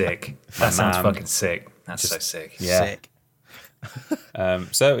 Sick. That sounds fucking sick. That's just so sick. Yeah. Sick.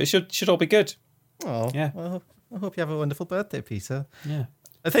 So it should all be good. Oh, yeah. Well, I hope you have a wonderful birthday, Peter. Yeah.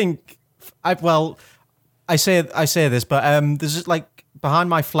 I think I say this, but there's just like behind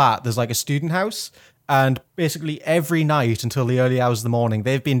my flat, there's like a student house. And basically every night until the early hours of the morning,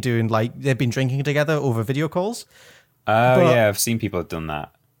 they've been drinking together over video calls. Yeah, I've seen people have done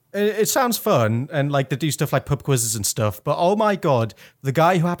that. It sounds fun, and like they do stuff like pub quizzes and stuff, but oh my God, the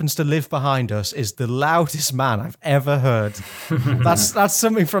guy who happens to live behind us is the loudest man I've ever heard. That's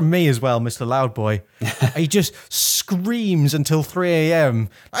something from me as well, Mr. Loudboy. He just screams until 3 a.m.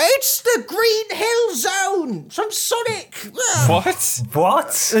 It's the Green Hill Zone from Sonic!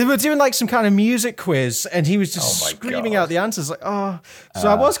 What? They were doing like some kind of music quiz, and he was just screaming out the answers like, oh. So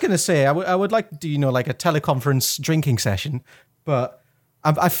I was going to say, I would like to do, like a teleconference drinking session, but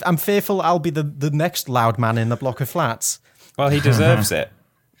I'm fearful I'll be the next loud man in the block of flats. Well, he deserves it.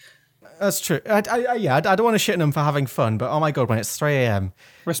 That's true. I don't want to shit on him for having fun, but oh my God, when it's 3 a.m.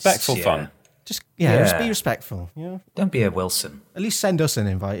 Respectful fun. Just be respectful. You know? Don't be a Wilson. At least send us an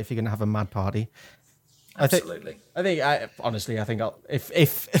invite if you're going to have a mad party. Absolutely. I think I'll,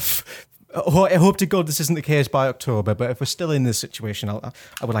 if I hope to God this isn't the case by October, but if we're still in this situation, I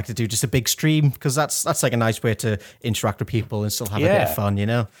would like to do just a big stream, because that's like a nice way to interact with people and still have a bit of fun, you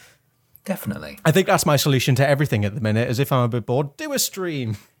know? Definitely. I think that's my solution to everything at the minute, is if I'm a bit bored, do a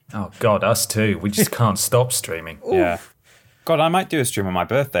stream. Oh God, us too. We just can't stop streaming. Yeah. God, I might do a stream on my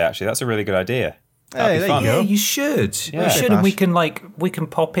birthday, actually. That's a really good idea. That'd be fun. Yeah, you should. Yeah. You should, and we can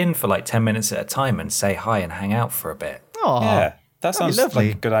pop in for like 10 minutes at a time and say hi and hang out for a bit. Oh, yeah, that sounds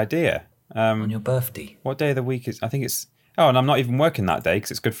like a good idea. On your birthday. What day of the week is? I think it's. Oh, and I'm not even working that day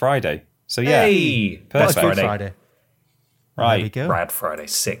because it's Good Friday. So yeah, perfect. Good Friday. Right, there we go. Rad Friday,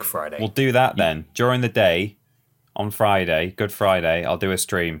 sick Friday. We'll do that then during the day. on Friday, Good Friday, I'll do a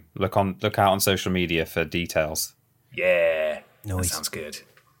stream. Look out on social media for details. Yeah. Nice. That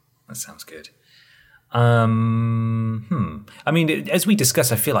sounds good. I mean, as we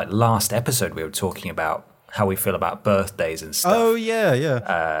discussed, I feel like last episode we were talking about how we feel about birthdays and stuff. Oh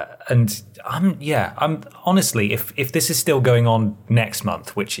yeah. And I'm honestly, if this is still going on next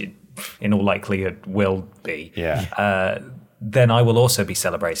month, which it in all likelihood will be, then I will also be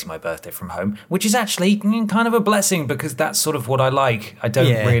celebrating my birthday from home, which is actually kind of a blessing because that's sort of what I like. I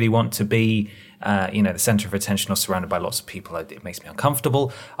don't really want to be, the center of attention or surrounded by lots of people. It makes me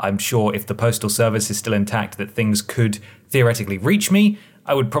uncomfortable. I'm sure if the postal service is still intact, that things could theoretically reach me.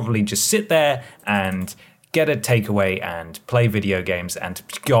 I would probably just sit there and get a takeaway and play video games and,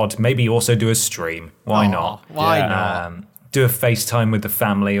 God, maybe also do a stream. Why not? Why not? Do a FaceTime with the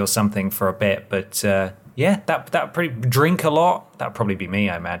family or something for a bit. But that pretty drink a lot. That'd probably be me,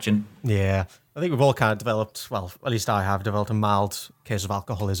 I imagine. Yeah. I think we've all kind of developed, well, at least I have developed a mild case of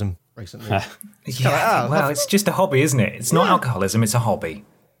alcoholism recently. It's just a hobby, isn't it? It's not alcoholism, it's a hobby.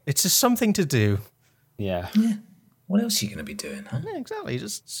 It's just something to do. Yeah. What else are you going to be doing, huh? Yeah, exactly.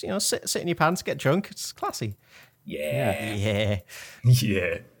 Just, sit in your pants, get drunk. It's classy. Yeah.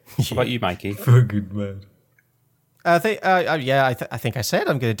 What about you, Mikey? Fucking man. I think I said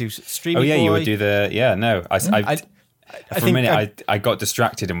I'm going to do streaming. Oh yeah, boy. you would do the For a minute, I got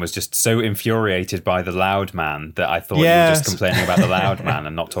distracted and was just so infuriated by the loud man that I thought you were just complaining about the loud man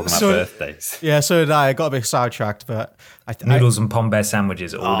and not talking about birthdays. Yeah, so did I. I got a bit sidetracked, but noodles and Pombear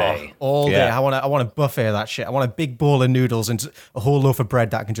sandwiches all day. All day. I want to buffet that shit. I want a big bowl of noodles and a whole loaf of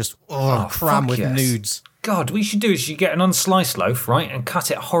bread that I can just cram with nudes. God, what you should do is you get an unsliced loaf, right, and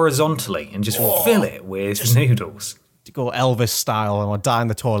cut it horizontally and just fill it with noodles. To go Elvis style, and I'll die in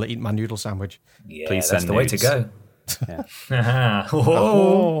the toilet eating my noodle sandwich. Yeah, please that's the way to go. Yeah.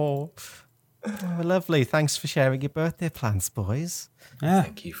 Oh, lovely. Thanks for sharing your birthday plans, boys. Yeah.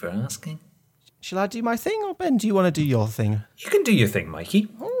 Thank you for asking. Shall I do my thing, or Ben, do you want to do your thing? You can do your thing, Mikey.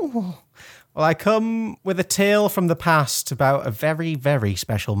 Oh. Well, I come with a tale from the past about a very, very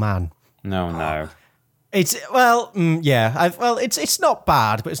special man. No. It's it's not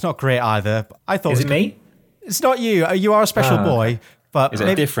bad, but it's not great either. I thought. Is it me? It's not you. You are a special boy, but is it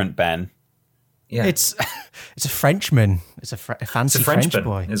a different Ben? Yeah, it's a Frenchman. It's a fancy French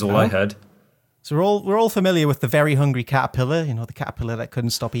boy. Is all I heard. So we're all familiar with the very hungry caterpillar. You know, the caterpillar that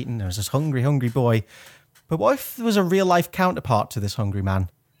couldn't stop eating. There was this hungry boy. But what if there was a real life counterpart to this hungry man?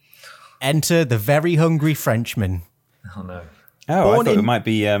 Enter the very hungry Frenchman. Oh no! Oh, I thought it might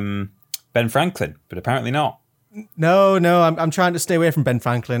be Ben Franklin, but apparently not. No, I'm trying to stay away from Ben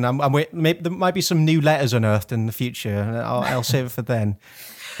Franklin. I'm waiting. Maybe there might be some new letters unearthed in the future. I'll save it for then.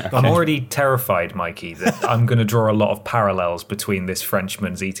 Okay. I'm already terrified, Mikey, that I'm going to draw a lot of parallels between this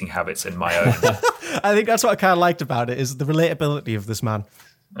Frenchman's eating habits and my own. I think that's what I kind of liked about it, is the relatability of this man.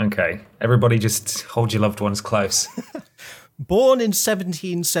 Okay, everybody just hold your loved ones close. Born in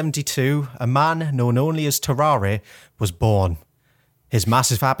 1772, a man known only as Terrare was born. His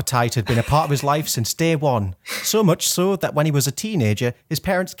massive appetite had been a part of his life since day one, so much so that when he was a teenager, his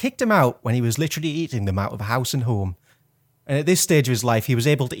parents kicked him out when he was literally eating them out of house and home. And at this stage of his life, he was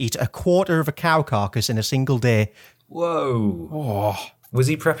able to eat a quarter of a cow carcass in a single day. Whoa. Oh. Was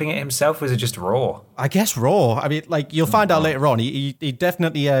he prepping it himself, or was it just raw? I guess raw. I mean, you'll find out later on, he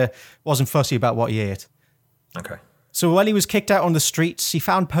definitely wasn't fussy about what he ate. Okay. So when he was kicked out on the streets, he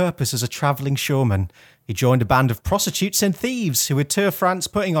found purpose as a travelling showman. He joined a band of prostitutes and thieves who would tour France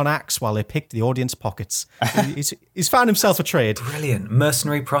putting on acts while they picked the audience pockets. He's found himself a trade. Brilliant.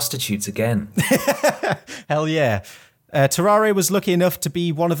 Mercenary prostitutes again. Hell yeah. Terrare was lucky enough to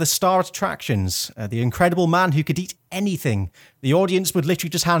be one of the star attractions, the incredible man who could eat anything. The audience would literally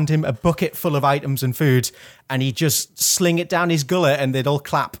just hand him a bucket full of items and food, and he'd just sling it down his gullet and they'd all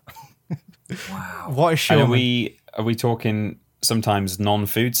clap. Wow. What a show. Are we talking sometimes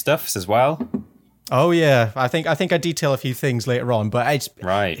non-food stuffs as well? Oh yeah, I think I detail a few things later on, but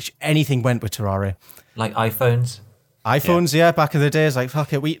anything went with Terrare. Like iPhones? iPhones, yeah, back in the days, like,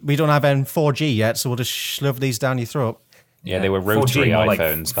 fuck it, we don't have 4G yet, so we'll just shove these down your throat. Yeah, they were rotary 4G,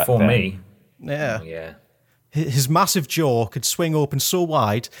 iPhones back then. For me. Yeah. Oh, yeah. His massive jaw could swing open so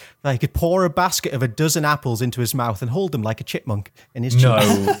wide that he could pour a basket of a dozen apples into his mouth and hold them like a chipmunk in his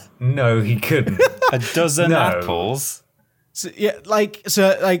cheeks. No, he couldn't. A dozen apples? So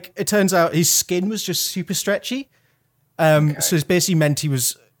it turns out his skin was just super stretchy. So it basically meant he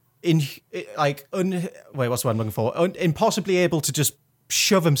was what's the word I'm looking for? Impossibly able to just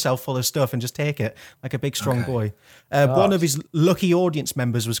shove himself full of stuff and just take it like a big strong boy. One of his lucky audience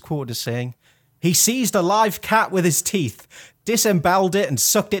members was quoted as saying, "He seized a live cat with his teeth, disemboweled it and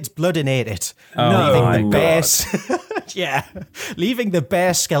sucked its blood and ate it. Leaving the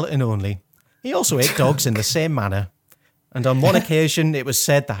bare skeleton only. He also ate dogs in the same manner. And on one occasion, it was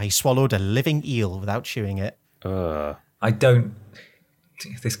said that he swallowed a living eel without chewing it. This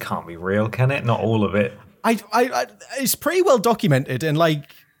can't be real, can it? Not all of it. It's pretty well documented, and I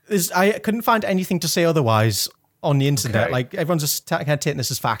couldn't find anything to say otherwise on the internet. Okay. Like, everyone's just taking this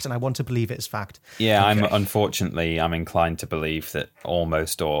as fact, and I want to believe it as fact. Yeah, I'm inclined to believe that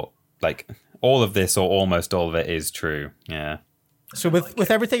almost all of this or almost all of it is true. Yeah. So with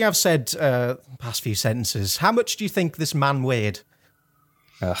everything I've said past few sentences, how much do you think this man weighed?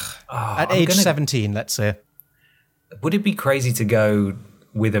 At age 17, let's say. Would it be crazy to go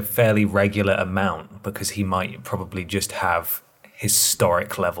with a fairly regular amount, because he might probably just have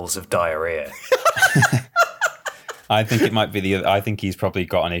historic levels of diarrhea? I think it might be I think he's probably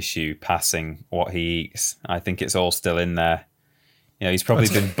got an issue passing what he eats. I think it's all still in there. You know, he's probably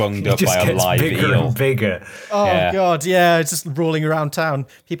been bunged up by a live bigger eel. And bigger. Oh, yeah. God, yeah, it's just rolling around town.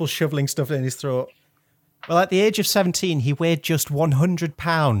 People shoveling stuff in his throat. Well, at the age of 17, he weighed just 100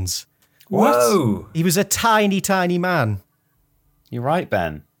 pounds. Whoa! He was a tiny, tiny man. You're right,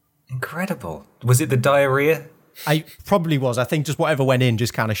 Ben. Incredible. Was it the diarrhea? I probably was. I think just whatever went in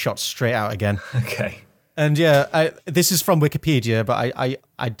just kind of shot straight out again. Okay. And yeah, this is from Wikipedia, but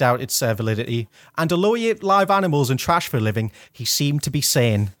I doubt its validity. And although he ate live animals and trash for a living, he seemed to be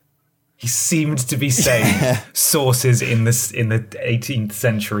sane. He seemed to be sane. Sources in the 18th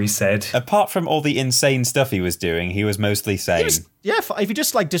century said. Apart from all the insane stuff he was doing, he was mostly sane. If you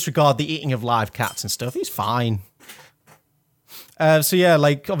just disregard the eating of live cats and stuff, he's fine.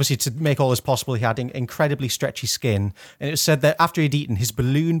 Obviously to make all this possible, he had incredibly stretchy skin, and it was said that after he'd eaten, his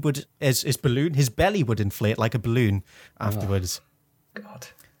belly would inflate like a balloon afterwards. Oh, God.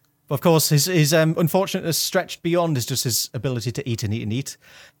 But of course, his unfortunateness stretched beyond his ability to eat and eat and eat.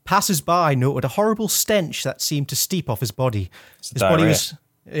 Passers-by noted a horrible stench that seemed to steep off his body. His body was...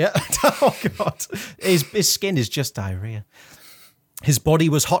 Yeah. Oh, God. His skin is just diarrhea. His body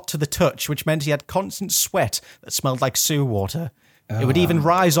was hot to the touch, which meant he had constant sweat that smelled like sewer water. It would even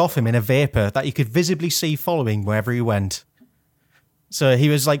rise off him in a vapour that you could visibly see following wherever he went. So he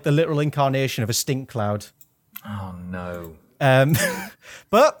was like the literal incarnation of a stink cloud. Oh, no.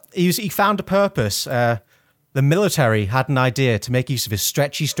 But he found a purpose. The military had an idea to make use of his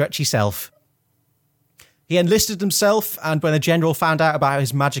stretchy self. He enlisted himself, and when the general found out about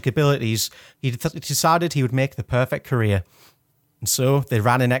his magic abilities, he decided he would make the perfect career. And so they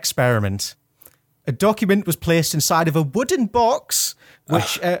ran an experiment. A document was placed inside of a wooden box,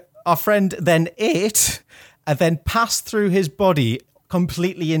 which our friend then ate, and then passed through his body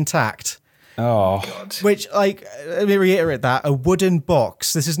completely intact. Oh, God. Which, let me reiterate that, a wooden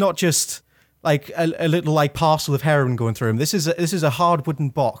box. This is not just a little parcel of heroin going through him. This is a hard wooden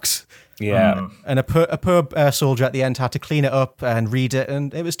box. Yeah. And a poor soldier at the end had to clean it up and read it,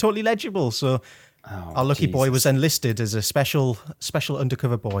 and it was totally legible. So our lucky boy was enlisted as a special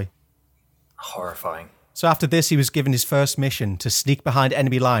undercover boy. Horrifying. So after this, he was given his first mission to sneak behind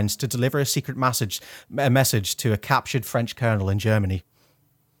enemy lines to deliver a secret message to a captured French colonel in Germany.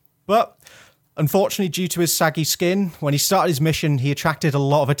 But unfortunately, due to his saggy skin, when he started his mission, he attracted a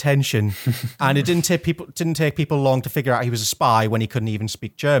lot of attention, and it didn't take people long to figure out he was a spy when he couldn't even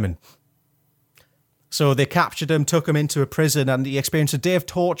speak German. So they captured him, took him into a prison, and he experienced a day of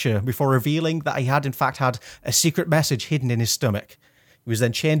torture before revealing that he had in fact had a secret message hidden in his stomach. He was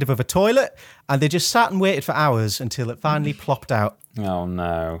then chained above a toilet, and they just sat and waited for hours until it finally plopped out. Oh,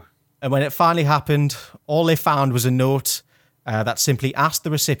 no. And when it finally happened, all they found was a note that simply asked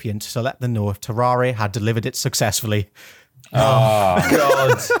the recipient to let them know if Terrare had delivered it successfully. Oh,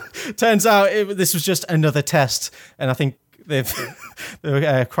 God. Turns out this was just another test, and I think they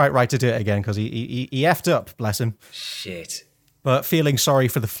were quite right to do it again, because he effed up, bless him. Shit. But feeling sorry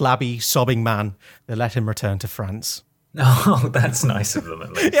for the flabby, sobbing man, they let him return to France. Oh, that's nice of them,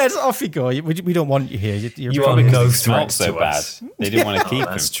 at least. Yeah, off you go. We don't want you here. You are no threat so to bad. us. They didn't want to keep him.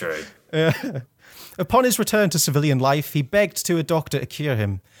 That's true. Upon his return to civilian life, he begged to a doctor to cure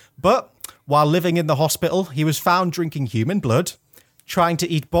him. But while living in the hospital, he was found drinking human blood, trying to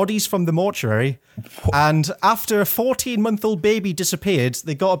eat bodies from the mortuary, and after a 14-month-old baby disappeared,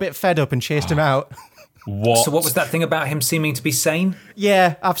 they got a bit fed up and chased him out. What? So what was that thing about him seeming to be sane?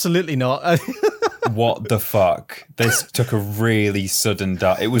 Yeah, absolutely not. What the fuck? This took a really sudden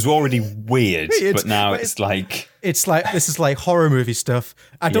dark. It was already weird, but now it's like this is like horror movie stuff.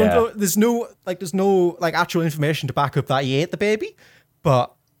 I don't know. There's no actual information to back up that he ate the baby,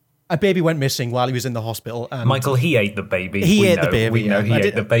 but a baby went missing while he was in the hospital. And Michael, he ate the baby. He ate the baby. We know he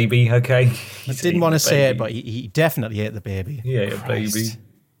ate the baby, okay? I didn't want to say it, but he definitely ate the baby. He ate a baby.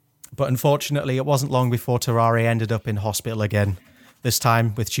 But unfortunately, it wasn't long before Terrare ended up in hospital again, this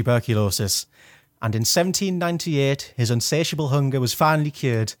time with tuberculosis. And in 1798, his insatiable hunger was finally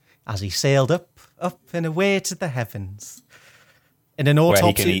cured as he sailed up and away to the heavens. In an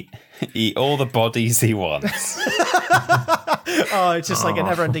autopsy... Where he can eat all the bodies he wants. Oh, it's just like a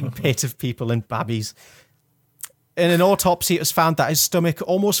never-ending pit of people and babbies. In an autopsy, it was found that his stomach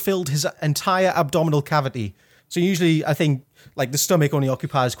almost filled his entire abdominal cavity. So usually, I think, like the stomach only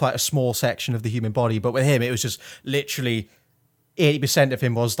occupies quite a small section of the human body, but with him, it was just literally 80% of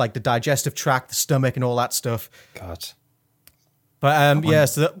him was like the digestive tract, the stomach, and all that stuff. God. But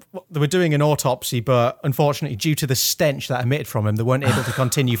so they were doing an autopsy, but unfortunately, due to the stench that emitted from him, they weren't able to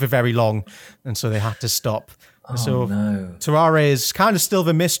continue for very long, and so they had to stop. So Terrare is kind of still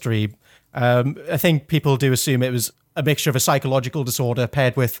the mystery. I think people do assume it was a mixture of a psychological disorder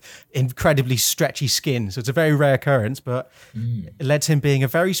paired with incredibly stretchy skin. So it's a very rare occurrence, but it led to him being a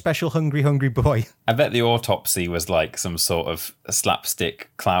very special hungry boy. I bet the autopsy was like some sort of slapstick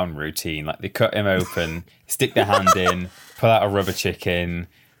clown routine. Like they cut him open, stick their hand in, pull out a rubber chicken,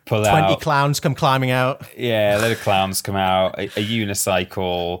 pull 20 out... 20 clowns come climbing out. Yeah, a load of clowns come out, a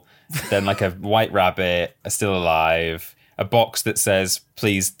unicycle, then like a white rabbit, still alive, a box that says,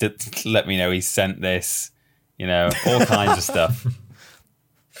 please let me know he sent this, all kinds of stuff.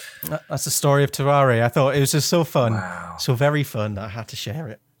 That's the story of Terrare. I thought it was just so fun. Wow. So very fun that I had to share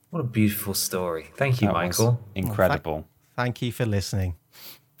it. What a beautiful story. Thank you, Michael. Incredible. Thank you for listening.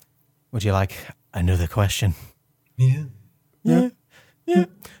 Would you like another question? Yeah.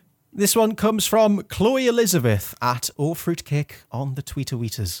 This one comes from Chloe Elizabeth at Fruitcake on the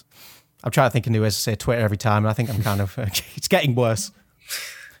Tweeters. I'm trying to think of new ways to say Twitter every time, and I think I'm kind of... it's getting worse.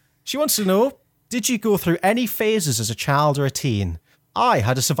 She wants to know, did you go through any phases as a child or a teen? I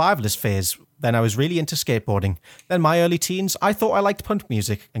had a survivalist phase. Then I was really into skateboarding. Then my early teens, I thought I liked punk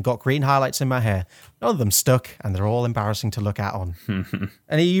music and got green highlights in my hair. None of them stuck, and they're all embarrassing to look at on.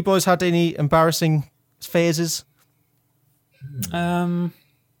 Any of you boys had any embarrassing phases? I've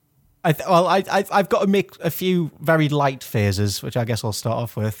got to make a few very light phases, which I guess I'll start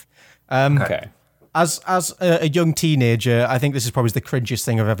off with. Okay. As a young teenager, I think this is probably the cringiest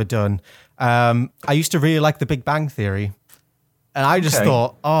thing I've ever done. I used to really like The Big Bang Theory. And I just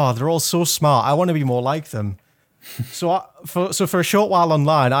thought, they're all so smart. I want to be more like them. So for a short while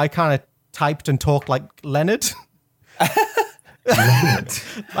online, I kind of typed and talked like Leonard.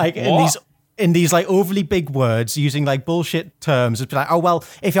 Like in these like overly big words, using like bullshit terms. It's like, oh well,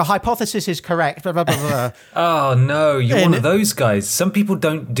 if your hypothesis is correct, blah blah blah blah. Oh no, you're one of those guys. Some people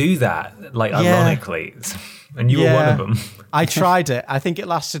don't do that, like ironically, and you were one of them. I tried it. I think it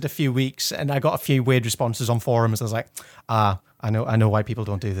lasted a few weeks, and I got a few weird responses on forums. I was like, I know why people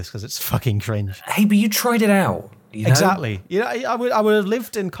don't do this because it's fucking cringe. Hey, but you tried it out. You know? Exactly. Yeah, I would have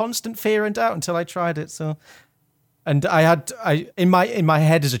lived in constant fear and doubt until I tried it. So. And in my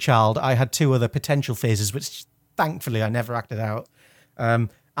head as a child, I had two other potential phases, which thankfully I never acted out.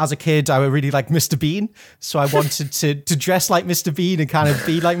 As a kid, I really liked Mr. Bean, so I wanted to dress like Mr. Bean and kind of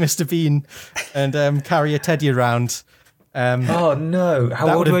be like Mr. Bean and carry a teddy around. Oh no!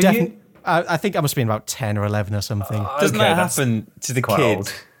 How old were you? I think I must have been about 10 or 11 or something. Doesn't that happen to the kid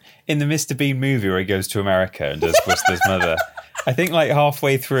old. In the Mr. Bean movie where he goes to America and does Buster's mother? I think like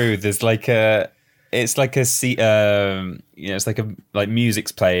halfway through, there's like it's like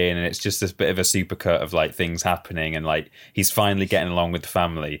music's playing and it's just this bit of a supercut of like things happening and like he's finally getting along with the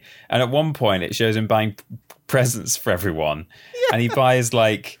family. And at one point it shows him buying presents for everyone, and he buys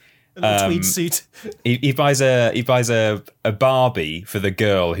like a tweed suit. He buys a Barbie for the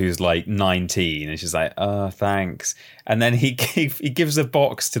girl who's like 19, and she's like, "Oh, thanks." And then he gives a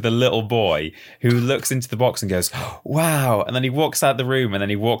box to the little boy, who looks into the box and goes, "Wow!" And then he walks out the room, and then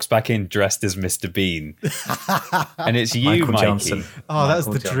he walks back in dressed as Mr. Bean, and it's you, Michael Mikey. Johnson. Oh, that's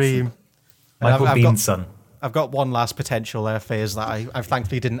the dream. Michael Bean's son. I've got one last potential phase that I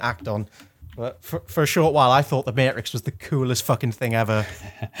thankfully didn't act on. But for a short while, I thought The Matrix was the coolest fucking thing ever.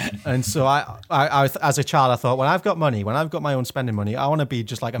 And so I as a child, I thought, when I've got money, when I've got my own spending money, I want to be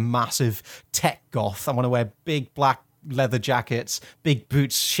just like a massive tech goth. I want to wear big black leather jackets, big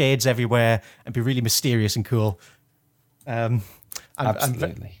boots, shades everywhere, and be really mysterious and cool.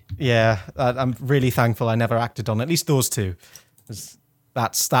 Absolutely. I'm really thankful I never acted on at least those two.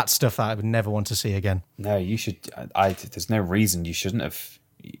 That's stuff that I would never want to see again. No, you should. There's no reason you shouldn't have.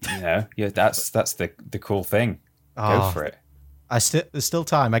 That's the cool thing. Go for it. There's still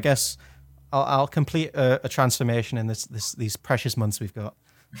time. I guess I'll complete a transformation in these precious months we've got.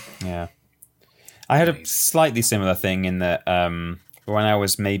 Yeah. I had a slightly similar thing in that when I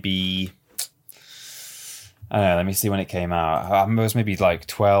was maybe, I don't know, let me see when it came out. I was maybe like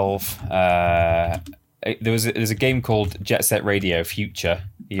 12. There's a game called Jet Set Radio Future.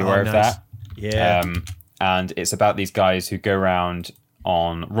 Are you aware of that? Yeah. And it's about these guys who go around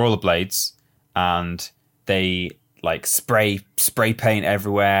on rollerblades and they like spray paint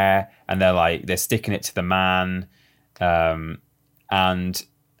everywhere, and they're sticking it to the man. And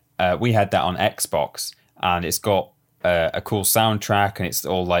we had that on Xbox, and it's got a cool soundtrack, and it's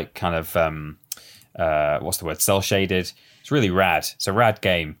all like kind of what's the word, cel shaded. It's really rad. It's a rad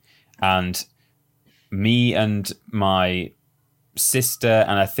game. And me and my sister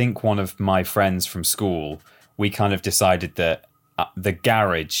and I think one of my friends from school, we kind of decided that the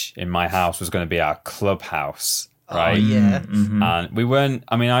garage in my house was going to be our clubhouse. Right. Oh, yeah. Mm-hmm. And we weren't,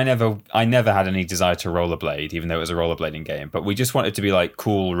 I mean, I never had any desire to rollerblade, even though it was a rollerblading game, but we just wanted to be like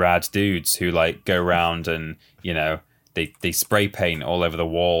cool, rad dudes who like go around and, you know, they spray paint all over the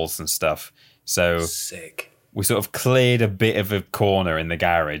walls and stuff. So sick. We sort of cleared a bit of a corner in the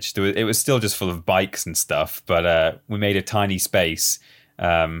garage. It was still just full of bikes and stuff, but we made a tiny space.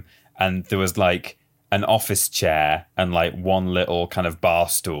 And there was like an office chair and like one little kind of bar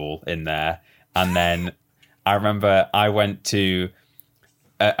stool in there. And then I remember I went to,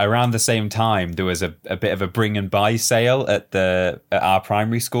 around the same time, there was a bit of a bring and buy sale at our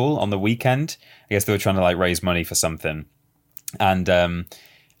primary school on the weekend. I guess they were trying to like raise money for something. And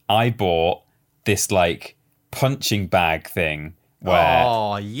I bought this like punching bag thing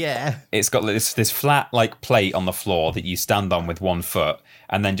where it's got this flat like plate on the floor that you stand on with one foot,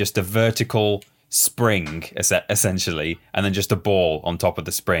 and then just a vertical spring essentially, and then just a ball on top of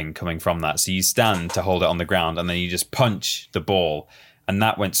the spring coming from that. So you stand to hold it on the ground, and then you just punch the ball, and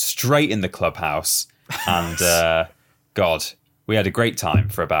that went straight in the clubhouse. And God, we had a great time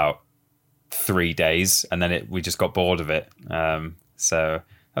for about 3 days, and then we just got bored of it. So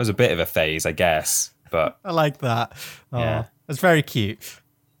that was a bit of a phase, I guess. But I like that. Oh, yeah, it's very cute.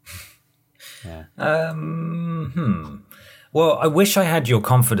 Yeah. Well, I wish I had your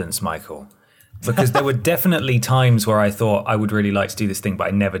confidence, Michael, because there were definitely times where I thought I would really like to do this thing, but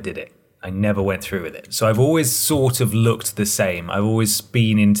I never did it. I never went through with it. So I've always sort of looked the same. I've always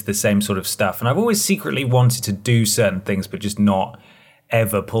been into the same sort of stuff, and I've always secretly wanted to do certain things, but just not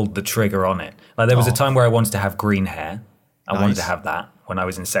ever pulled the trigger on it. Like there was a time where I wanted to have green hair. I wanted to have that when I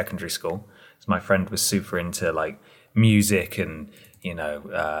was in secondary school. So my friend was super into like music and, you know,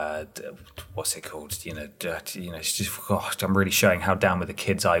 what's it called? You know, it's just, gosh, I'm really showing how down with the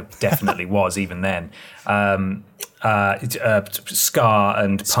kids I definitely was even then. Ska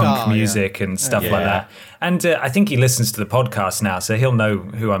and punk music and stuff like that. And I think he listens to the podcast now, so he'll know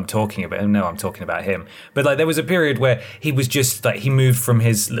who I'm talking about. He'll know I'm talking about him. But like, there was a period where he was just like, he moved from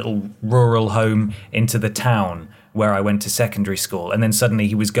his little rural home into the town where I went to secondary school, and then suddenly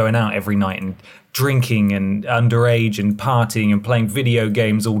he was going out every night and drinking and underage and partying and playing video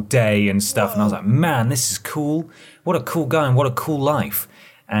games all day and stuff. Whoa. And I was like, man, this is cool. What a cool guy and what a cool life.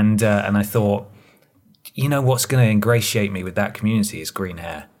 And I thought, you know what's going to ingratiate me with that community is green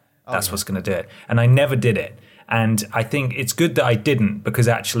hair. That's what's going to do it. And I never did it. And I think it's good that I didn't, because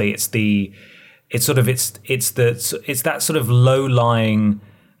actually it's that sort of low-lying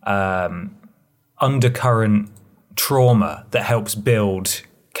undercurrent trauma that helps build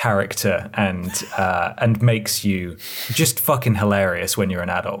character and makes you just fucking hilarious when you're an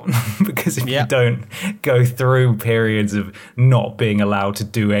adult. Because if you don't go through periods of not being allowed to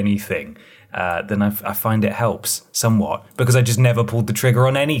do anything, then I find it helps somewhat, because I just never pulled the trigger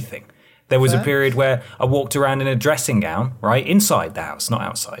on anything. There was a period where I walked around in a dressing gown, right, inside the house, not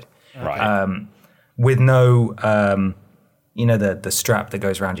outside, right, with no, you know, the strap that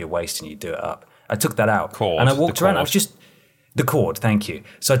goes around your waist and you do it up. I took that out, and I walked around. I was just the cord. Thank you.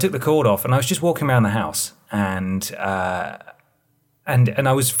 So I took the cord off, and I was just walking around the house, and I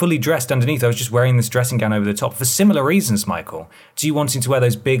was fully dressed underneath. I was just wearing this dressing gown over the top for similar reasons, Michael, to you wanting to wear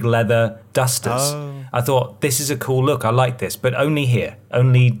those big leather dusters. Oh. I thought, this is a cool look. I like this, but only here,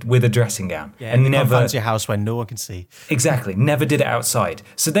 only with a dressing gown. Yeah, and never fancy your house when no one can see. Exactly. Never did it outside.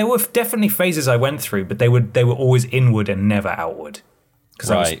 So there were definitely phases I went through, but they were always inward and never outward. Because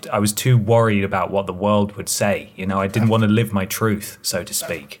I was too worried about what the world would say. You know, I didn't want to live my truth, so to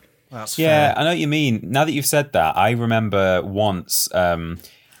speak. That's fair. I know what you mean. Now that you've said that, I remember once I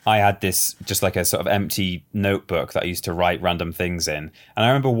had this just like a sort of empty notebook that I used to write random things in. And I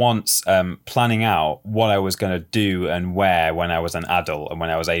remember once planning out what I was going to do and wear when I was an adult and when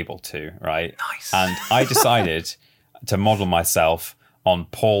I was able to, right? Nice. And I decided to model myself on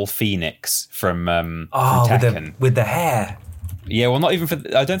Paul Phoenix from Tekken. With the hair. Yeah, well, not even for.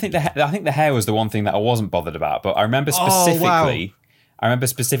 I don't think I think the hair was the one thing that I wasn't bothered about. But I remember specifically. Oh, wow. I remember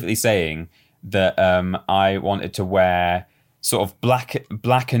specifically saying that I wanted to wear sort of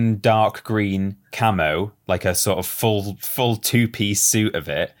black and dark green camo, like a sort of full 2-piece suit of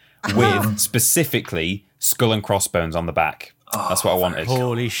it, with specifically skull and crossbones on the back. Oh, that's what I wanted.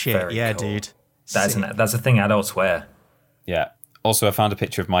 Holy shit! Very cool. Dude. That's a thing adults wear. Yeah. Also, I found a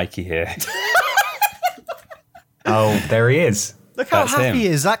picture of Mikey here. Oh, there he is. Look how happy he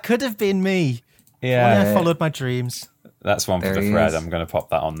is. That could have been me. Yeah. I followed my dreams. That's one for the thread. I'm going to pop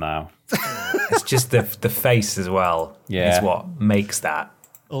that on now. It's just the face as well. Yeah. Is what makes that.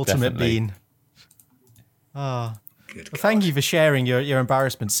 Ultimate bean. Oh. Well, thank you for sharing your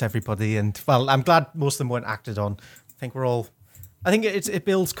embarrassments, everybody. And, well, I'm glad most of them weren't acted on. I think it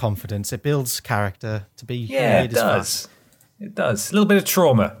builds confidence. It builds character to be made it does. It does. A little bit of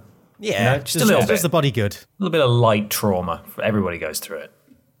trauma. Yeah, just a little bit. Does the body good. A little bit of light trauma. Everybody goes through it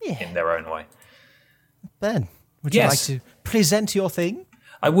in their own way. Ben, would you like to present your thing?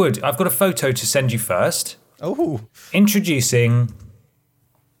 I would. I've got a photo to send you first. Oh. Introducing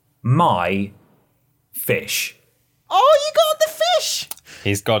my fish. Oh, you got the fish!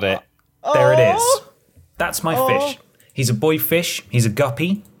 He's got it. There it is. That's my fish. He's a boy fish. He's a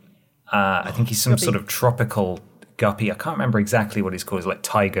guppy. I think he's some sort of tropical guppy. I can't remember exactly what he's called. It's like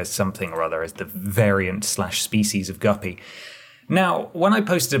tiger something or other as the variant / species of guppy. Now, when I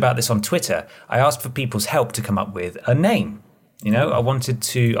posted about this on Twitter, I asked for people's help to come up with a name. You know, I wanted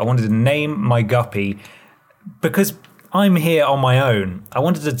to name my guppy because I'm here on my own. I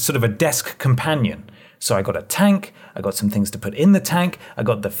wanted a sort of a desk companion. So I got a tank, I got some things to put in the tank, I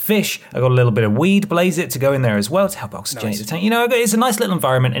got the fish, I got a little bit of weed blaze it to go in there as well to help oxygenate the tank. You know, it's a nice little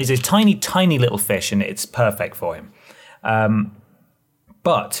environment and he's a tiny, tiny little fish and it's perfect for him.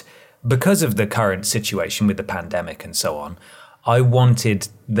 But because of the current situation with the pandemic and so on, I wanted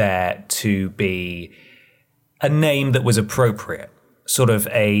there to be a name that was appropriate, sort of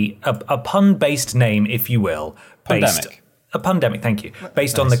a pun-based name, if you will. A pandemic, thank you,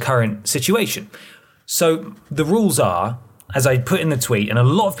 based on the current situation. So the rules are, as I put in the tweet, and a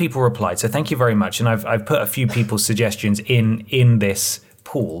lot of people replied, so thank you very much. And I've put a few people's suggestions in this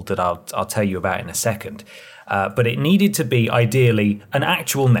pool that I'll tell you about in a second. But it needed to be ideally an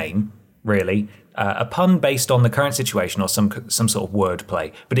actual name, really, a pun based on the current situation or some sort of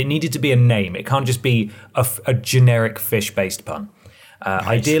wordplay. But it needed to be a name. It can't just be a generic fish-based pun. Nice.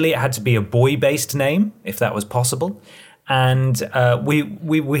 Ideally, it had to be a boy-based name, if that was possible. And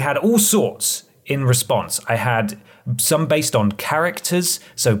we had all sorts in response. I had some based on characters,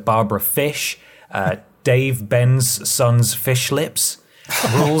 so Barbara Fish, Dave Ben's son's fish lips,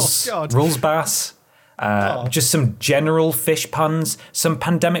 Rules Bass, just some general fish puns, some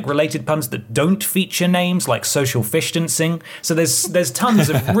pandemic-related puns that don't feature names, like social fish dancing. So there's tons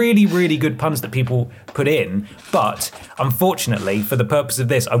of really, really good puns that people put in, but unfortunately, for the purpose of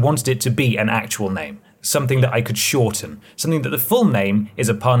this, I wanted it to be an actual name. Something that I could shorten, something that the full name is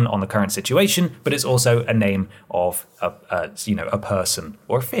a pun on the current situation, but it's also a name of a person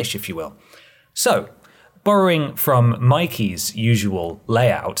or a fish, if you will. So, borrowing from Mikey's usual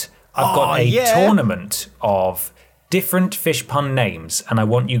layout, I've got a tournament of different fish pun names, and I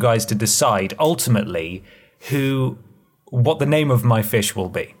want you guys to decide ultimately what the name of my fish will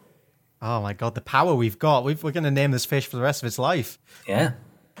be. Oh my god, the power we've got! We're going to name this fish for the rest of its life. Yeah.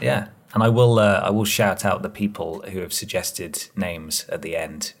 And I will shout out the people who have suggested names at the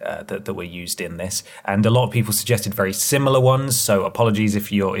end that were used in this, and a lot of people suggested very similar ones. So apologies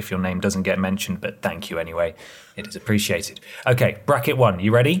if your name doesn't get mentioned, but thank you anyway. It is appreciated. Okay, bracket 1.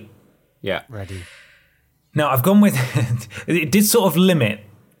 You ready? Yeah, ready. Now I've gone with it did sort of limit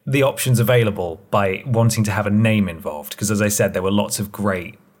the options available by wanting to have a name involved, because as I said, there were lots of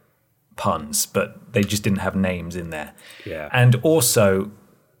great puns, but they just didn't have names in there. Yeah, and also,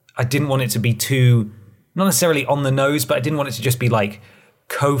 I didn't want it to be too, not necessarily on the nose, but I didn't want it to just be like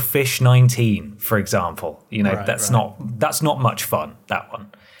Co-Fish 19, for example. You know, that's not much fun, that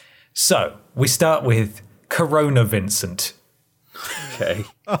one. So we start with Corona Vincent. Okay.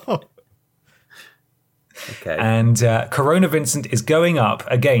 Okay. And Corona Vincent is going up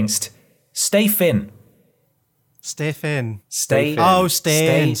against Stay Fin. Stay Fin. Stay Fin.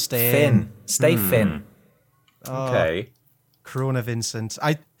 Okay. Corona Vincent.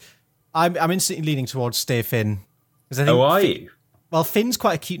 I'm instantly leaning towards Stay Fin. I think are you? Well, Finn's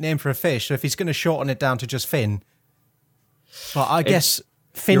quite a cute name for a fish, so if he's going to shorten it down to just Finn. But I guess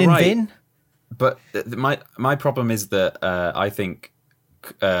Finn and Vin. But my problem is that I think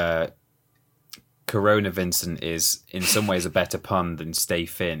Corona Vincent is in some ways a better pun than Stay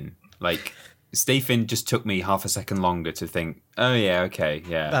Fin. Like, Stephen just took me half a second longer to think, oh, yeah, okay,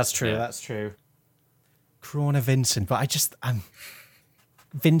 yeah. That's true, that's true. Corona Vincent, but I'm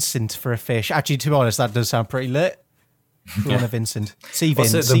Vincent for a fish. Actually, to be honest, that does sound pretty lit. Corona Vincent. Sea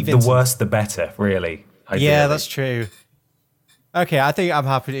Vincent. The worse, the better, really. Ideally. Yeah, that's true. Okay, I think I'm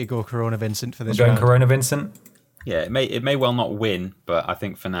happy to go Corona Vincent for this We're going round. Corona Vincent? Yeah, it may well not win, but I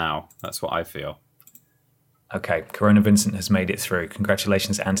think for now, that's what I feel. Okay, Corona Vincent has made it through.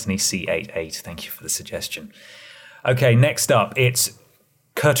 Congratulations, Anthony C88. Thank you for the suggestion. Okay, next up, it's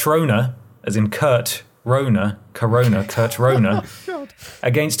Kurt Rona, as in Kurt Rona, Corona, Kurt Rona,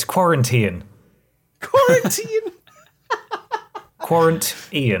 against Quarantine. Quarantine?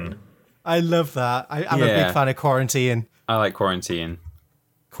 Quarantine. I love that. I'm a big fan of Quarantine. I like Quarantine.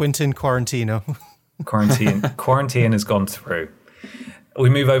 Quentin Quarantino. Quarantine has gone through. We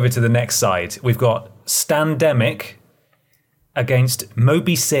move over to the next side. We've got Standemic against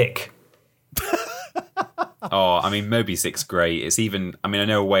Moby Sick. Oh, I mean, Moby Sick's great. It's even, I mean, I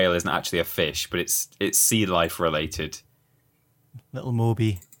know a whale isn't actually a fish, but it's sea life related. Little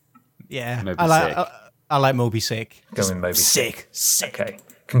Moby. Yeah. Moby I like Moby Sick. Go with Moby Sick. Okay.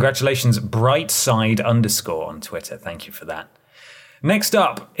 Congratulations, Brightside_ on Twitter. Thank you for that. Next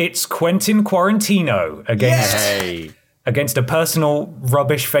up, it's Quentin Quarantino against a personal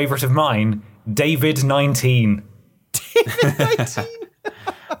rubbish favourite of mine, David19. David19.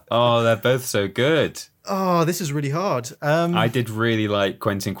 Oh, they're both so good. Oh, this is really hard. I did really like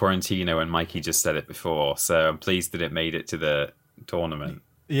Quentin Quarantino, and Mikey just said it before, so I'm pleased that it made it to the tournament.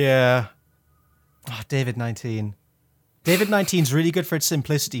 Yeah. Oh, David19. David19's really good for its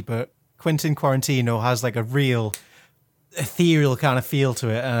simplicity, but Quentin Quarantino has like a real ethereal kind of feel to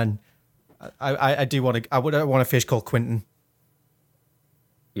it, and I would want a fish called Quentin.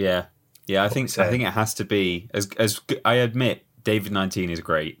 Yeah. I think it has to be as I admit David19 is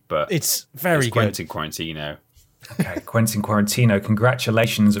great, but it's very good. Quentin Quarantino. Okay, Quentin Quarantino,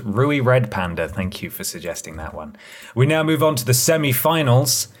 congratulations, Rui Red Panda. Thank you for suggesting that one. We now move on to the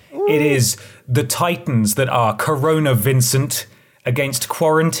semi-finals. Ooh. It is the Titans that are Corona Vincent against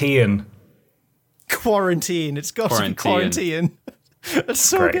Quarantine. Quarantine. It's got to be Quarantine. That's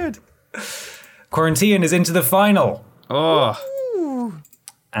so great. Good. Quarantine is into the final. Oh. Ooh.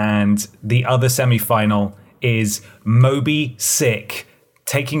 And the other semi-final is Moby Sick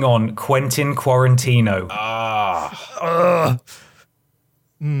taking on Quentin Quarantino. I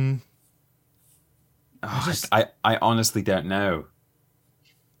honestly don't know.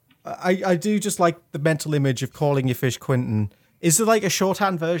 I do just like the mental image of calling your fish Quentin. Is there like a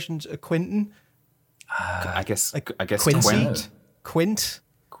shorthand version of Quentin? I guess Quint.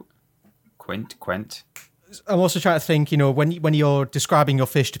 Quint. I'm also trying to think, when you're describing your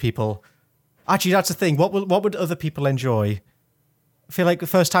fish to people. Actually, that's the thing. What would other people enjoy? I feel like the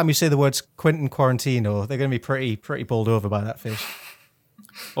first time you say the words Quentin Quarantino, they're going to be pretty bowled over by that fish.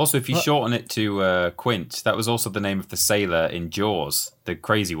 Also, if you shorten it to Quint, that was also the name of the sailor in Jaws, the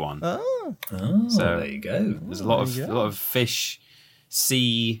crazy one. Oh, so there you go. There's a lot of fish,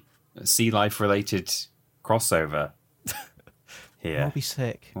 sea life related crossover here. Moby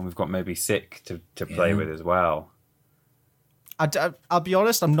Sick. And we've got Moby Sick to play with as well. I'll be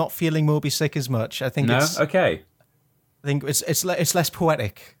honest, I'm not feeling Moby Sick as much. I think okay. I think it's less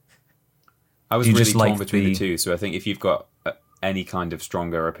poetic. I was really torn between the two, so I think if you've got any kind of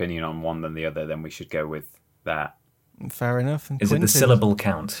stronger opinion on one than the other, then we should go with that. Fair enough. And Is Quentin? It the syllable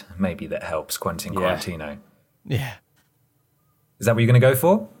count maybe that helps Quentin Quarantino? Yeah. Is that what you're going to go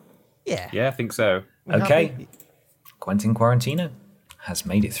for? Yeah. Yeah, I think so. Okay. Quentin Quarantino has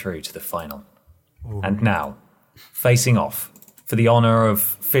made it through to the final. Ooh. And now, facing off for the honour of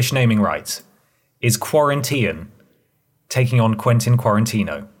fish naming rights, is Quarantine taking on Quentin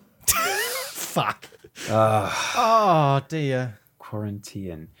Quarantino. Fuck. Oh, dear.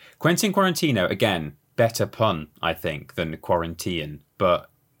 Quentin Quarantino, again, better pun, I think, than quarantine, but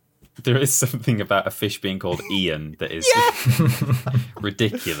there is something about a fish being called Ian that is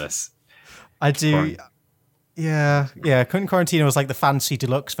ridiculous. I do. Yeah. Quentin Quarantino was like the fancy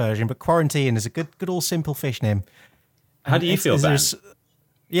deluxe version, but Quarantine is a good old simple fish name. How do you feel, Ben?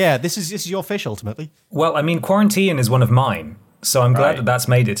 Yeah, this is your fish ultimately. Well, I mean, Quarantine is one of mine, so I'm glad that that's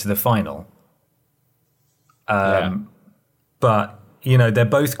made it to the final. But, they're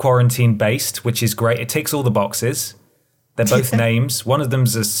both quarantine based, which is great. It ticks all the boxes. They're both names. One of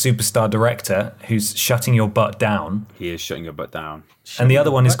them's a superstar director who's shutting your butt down. He is shutting your butt down. And the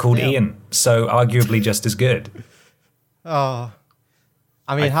other one is called Ian, so arguably just as good. Oh.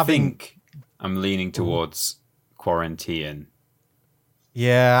 I mean, I think I'm leaning towards Quarantine.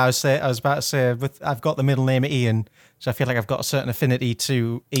 Yeah, I was about to say, I've got the middle name Ian, so I feel like I've got a certain affinity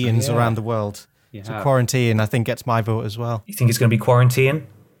to Ians around the world. So Quarantine, I think, gets my vote as well. You think it's going to be Quarantine?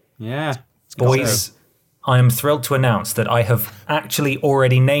 Yeah. Boys, I am thrilled to announce that I have actually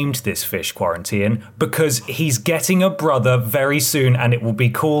already named this fish Quarantine because he's getting a brother very soon and it will be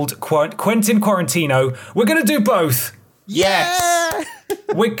called Quentin Quarantino. We're going to do both. Yes!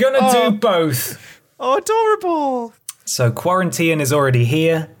 We're going to do both. Oh, adorable. So Quarantine is already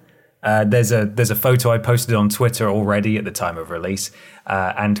here. There's a photo I posted on Twitter already at the time of release.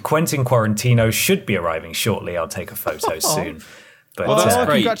 And Quentin Quarantino should be arriving shortly. I'll take a photo soon. But, that's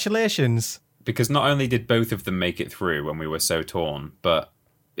great. Congratulations. Because not only did both of them make it through when we were so torn, but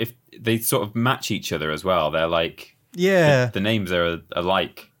if they sort of match each other as well. They're like... Yeah. The names are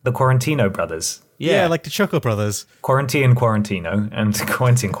alike. The Quarantino brothers. Yeah, like the Chuckle Brothers. Quarantine Quarantino and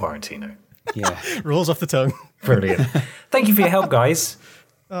Quentin Quarantino. Yeah. Rolls off the tongue. Brilliant. Thank you for your help, guys.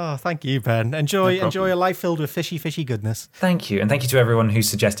 Oh, thank you, Ben. Enjoy a life filled with fishy goodness. Thank you. And thank you to everyone who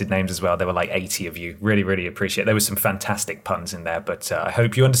suggested names as well. There were like 80 of you. Really, really appreciate it. There were some fantastic puns in there, but I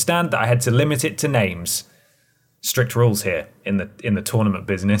hope you understand that I had to limit it to names. Strict rules here in the tournament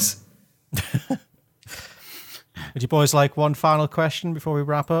business. Would you boys like one final question before we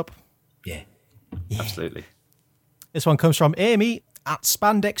wrap up? Yeah. Absolutely. This one comes from Amy at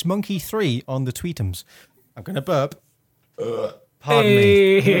SpandexMonkey3 on the Tweetums. I'm going to burp. Pardon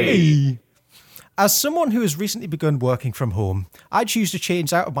me. Hey. As someone who has recently begun working from home, I choose to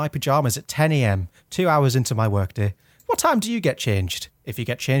change out of my pajamas at 10 a.m., 2 hours into my workday. What time do you get changed? If you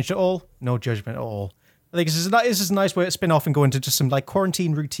get changed at all, no judgment at all. I think this is a nice way to spin off and go into just some like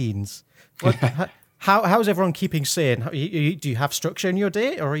quarantine routines. How's everyone keeping sane? Do you have structure in your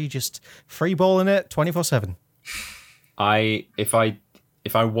day, or are you just freeballing it 24/7?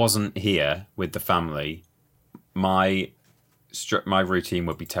 If I wasn't here with the family, my routine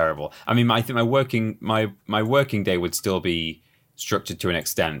would be terrible. I mean, I think my working day would still be structured to an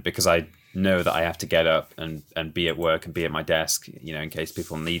extent because I know that I have to get up and be at work and be at my desk, in case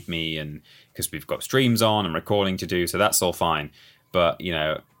people need me, and because we've got streams on and recording to do, so that's all fine. But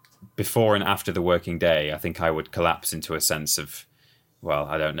before and after the working day, I think I would collapse into a sense of, well,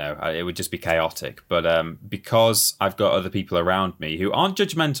 I don't know. It would just be chaotic. But because I've got other people around me who aren't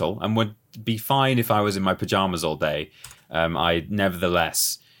judgmental and would be fine if I was in my pajamas all day, I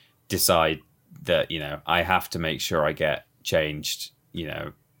nevertheless decide that, I have to make sure I get changed,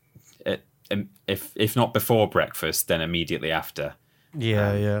 if not before breakfast, then immediately after.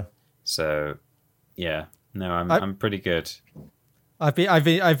 Yeah. So, yeah. No, I'm pretty good.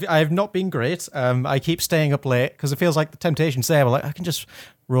 I've not been great. I keep staying up late because it feels like the temptation's there. But I can just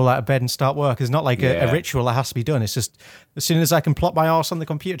roll out of bed and start work. It's not like a ritual that has to be done. It's just as soon as I can plop my arse on the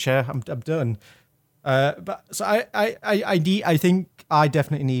computer chair, I'm done. But so I think I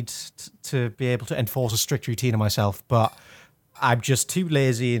definitely need to be able to enforce a strict routine on myself. But I'm just too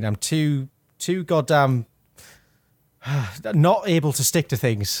lazy and I'm too goddamn not able to stick to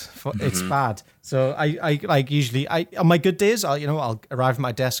things. It's bad. So I like usually on my good days I'll arrive at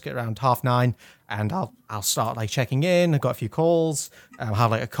my desk at around 9:30 and I'll start like checking in. I've got a few calls. I'll have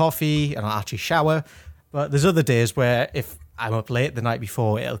like a coffee and I'll actually shower. But there's other days where if I'm up late the night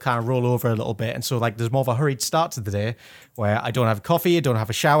before, it'll kind of roll over a little bit, and so like there's more of a hurried start to the day where I don't have coffee, I don't have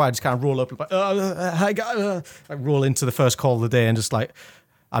a shower. I just kind of roll up like I roll into the first call of the day and just like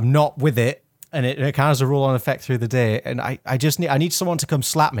I'm not with it. And it kind of has a roll-on effect through the day. And I need someone to come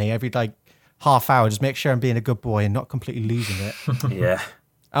slap me every like half hour, just make sure I'm being a good boy and not completely losing it. Yeah.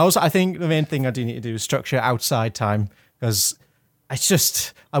 I think the main thing I do need to do is structure outside time, because it's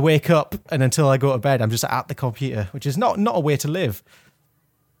just I wake up and until I go to bed, I'm just at the computer, which is not a way to live.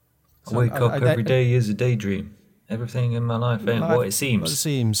 So I wake up every day is a daydream. Everything in my life ain't what it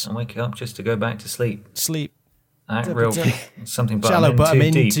seems. I wake up just to go back to sleep. Something but shallow, I'm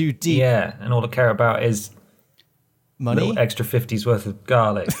in too deep. Yeah, and all I care about is money, little extra 50s worth of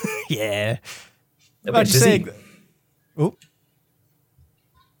garlic. Yeah. A bit dizzy. Oh,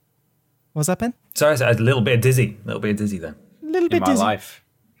 what was that, Ben? Sorry, a little bit dizzy. A little bit dizzy then. A little bit in my dizzy. life.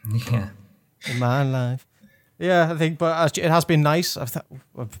 Yeah. In my life. Yeah, I think, but it has been nice. I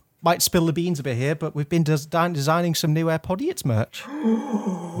might spill the beans a bit here, but we've been designing some new AirPodiots merch.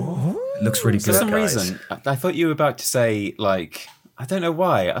 It looks really good, For some guys. reason, I thought you were about to say, like, I don't know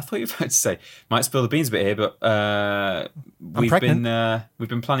why. I thought you were about to say, might spill the beans a bit here, but we've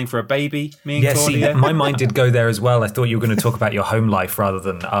been planning for a baby, me and Claudia. See, my mind did go there as well. I thought you were going to talk about your home life rather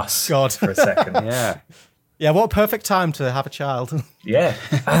than us for a second. Yeah, what a perfect time to have a child. Yeah.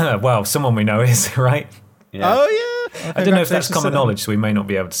 Well, someone we know is, right? Yeah. Oh, yeah. I don't know if that's common knowledge, so we may not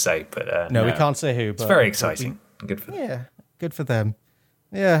be able to say, but... No, we can't say who. But it's very exciting. Good for them. Yeah, good for them.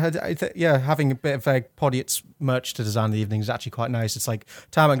 Yeah, having a bit of Podiat's merch to design in the evening is actually quite nice. It's like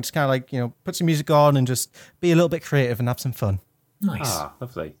time I can just kind of like, put some music on and just be a little bit creative and have some fun. Nice. Ah,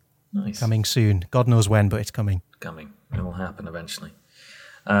 lovely. Nice. Coming soon. God knows when, but it's coming. Coming. It will happen eventually.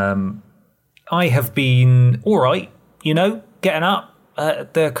 I have been all right, getting up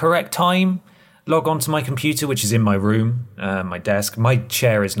at the correct time, log onto my computer, which is in my room, my desk. My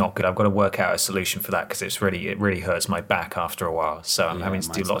chair is not good. I've got to work out a solution for that because it really hurts my back after a while. So I'm having to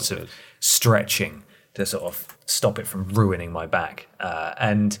do lots of stretching to sort of stop it from ruining my back.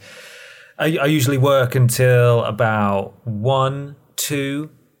 And I usually work until about 1, 2,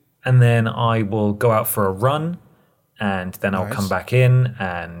 and then I will go out for a run. And then I'll come back in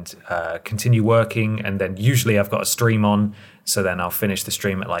and continue working. And then usually I've got a stream on. So then I'll finish the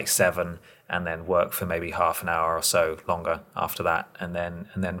stream at like 7 and then work for maybe half an hour or so longer after that. And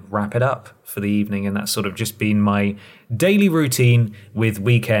then wrap it up for the evening. And that's sort of just been my daily routine, with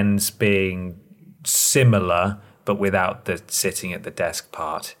weekends being similar, but without the sitting at the desk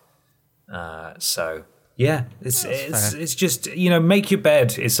part. So yeah, it's just, make your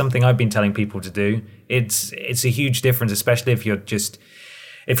bed is something I've been telling people to do. It's a huge difference, especially if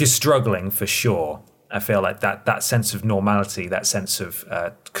you're struggling, for sure. I feel like that sense of normality, that sense of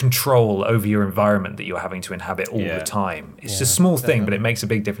control over your environment that you're having to inhabit all the time. It's a small thing, but it makes a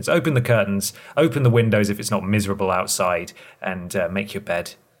big difference. Open the curtains, open the windows if it's not miserable outside, and make your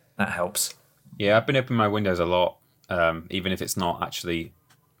bed. That helps. Yeah, I've been opening my windows a lot, even if it's not actually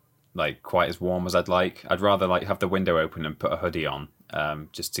like quite as warm as I'd like. I'd rather like have the window open and put a hoodie on,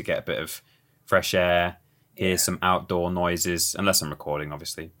 just to get a bit of fresh air, hear some outdoor noises, unless I'm recording,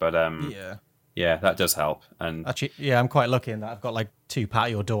 obviously. But yeah, that does help. And actually, yeah, I'm quite lucky in that I've got like 2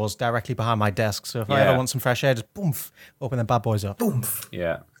 patio doors directly behind my desk. So if I ever want some fresh air, just boom, open them bad boys up. Boom.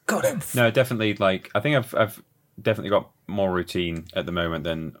 Yeah. Got him. No, definitely. Like, I think I've definitely got more routine at the moment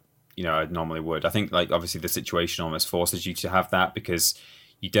than I normally would. I think like obviously the situation almost forces you to have that, because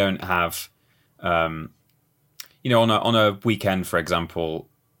you don't have, on a weekend, for example.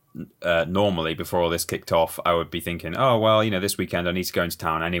 Normally, before all this kicked off, I would be thinking, oh well, this weekend I need to go into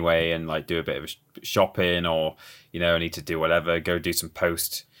town anyway and like do a bit of shopping, or I need to do whatever, go do some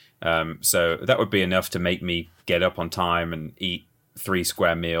post. So that would be enough to make me get up on time and eat 3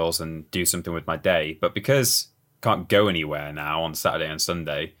 square meals and do something with my day. But because I can't go anywhere now on Saturday and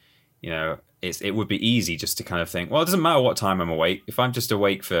Sunday, it would be easy just to kind of think, well, it doesn't matter what time I'm awake. If I'm just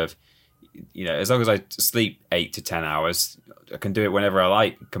awake for, as long as I sleep 8 to 10 hours, I can do it whenever I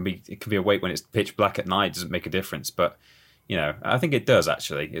like. It can be awake when it's pitch black at night. It doesn't make a difference. But, I think it does,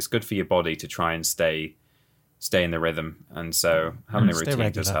 actually. It's good for your body to try and stay in the rhythm. And so having a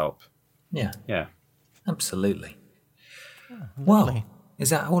routine does help. Yeah. Yeah. Absolutely. Well, is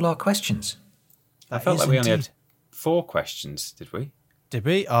that all our questions? I felt like we only had 4 questions, did we? Did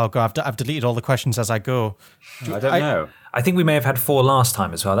we? Oh, God, I've deleted all the questions as I go. I don't know. I think we may have had 4 last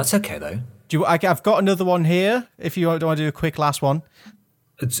time as well. That's okay, though. I've got another one here, if you don't want to do a quick last one.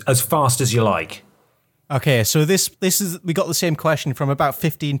 It's as fast as you like. Okay, so this is, we got the same question from about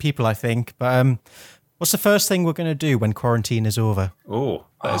 15 people, I think. But what's the first thing we're going to do when quarantine is over? Oh,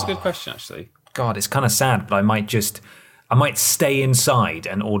 that is a good question, actually. God, it's kind of sad, but I might stay inside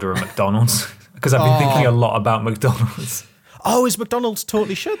and order a McDonald's, because I've been thinking a lot about McDonald's. Oh, is McDonald's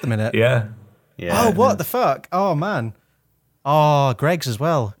totally shut at the minute? Yeah. Oh, what the fuck? Oh, man. Oh, Greg's as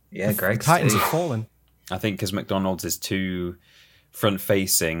well. Yeah, Greg's. The Titans have fallen. I think because McDonald's is too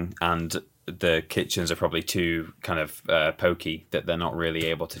front-facing and the kitchens are probably too kind of pokey, that they're not really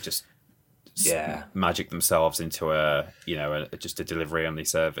able to just magic themselves into just a delivery-only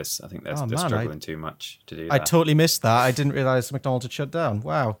service. I think they're struggling too much to do that. I totally missed that. I didn't realise McDonald's had shut down.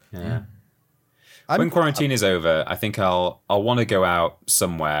 Wow. Yeah. When quarantine is over, I think I'll want to go out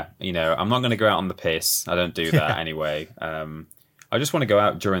somewhere. I'm not going to go out on the piss. I don't do that anyway. I just want to go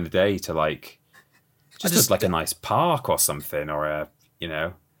out during the day to like a nice park or something, or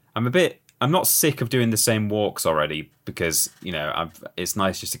I'm not sick of doing the same walks already, because it's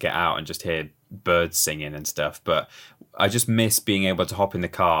nice just to get out and just hear birds singing and stuff. But I just miss being able to hop in the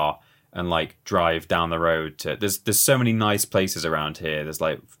car and like drive down the road to. There's so many nice places around here. There's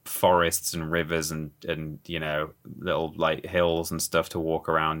like forests and rivers and little like hills and stuff to walk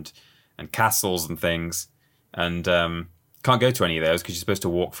around, and castles and things. And can't go to any of those because you're supposed to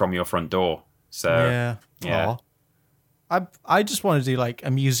walk from your front door. So yeah. I just want to do like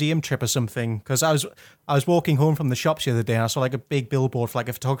a museum trip or something, because I I was walking home from the shops the other day and I saw like a big billboard for like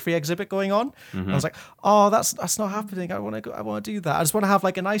a photography exhibit going on. And I was like, oh, that's not happening. I want to do that. I just want to have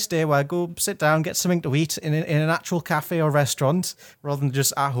like a nice day where I go sit down, get something to eat in an actual cafe or restaurant rather than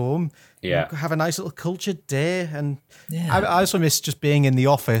just at home. Yeah. Have a nice little cultured day. And I also miss just being in the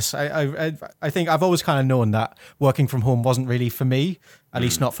office. I think I've always kind of known that working from home wasn't really for me, at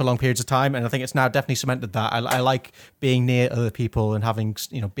least not for long periods of time. And I think it's now definitely cemented that. I like being near other people and having,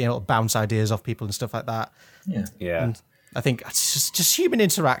 being able to bounce ideas off people and stuff like that. Yeah. And I think it's just human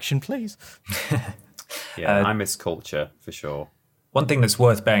interaction, please. I miss culture for sure. One thing that's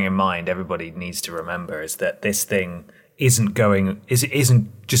worth bearing in mind, everybody needs to remember, is that this thing isn't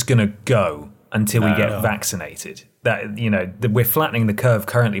just going to go until we get vaccinated. That we're flattening the curve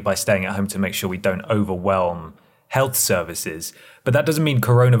currently by staying at home to make sure we don't overwhelm health services, but that doesn't mean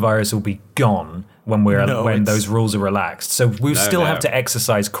coronavirus will be gone when those rules are relaxed. So we'll still have to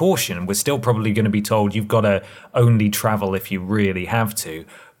exercise caution. We're still probably going to be told you've got to only travel if you really have to,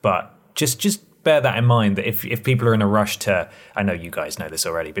 but just bear that in mind, that if people are in a rush to, I know you guys know this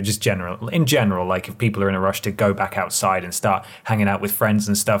already, but just in general, like if people are in a rush to go back outside and start hanging out with friends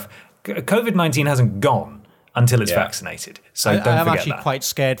and stuff, COVID-19 hasn't gone until it's vaccinated. So don't forget that. I'm actually quite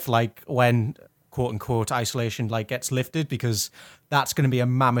scared for like when quote unquote isolation like gets lifted, because that's going to be a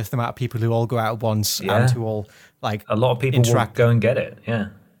mammoth amount of people who all go out at once and who all like a lot of people will go and get it. Yeah.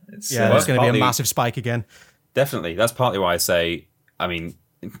 There's going to be a massive spike again. Definitely. That's partly why I said I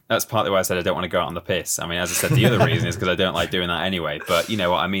don't want to go out on the piss. I mean, as I said, the other reason is because I don't like doing that anyway. But you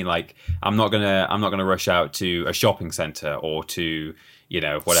know what I mean? Like, I'm not gonna rush out to a shopping center or to,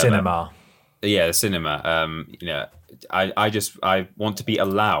 whatever. Cinema. Yeah, the cinema. I want to be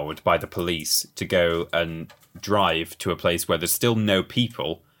allowed by the police to go and drive to a place where there's still no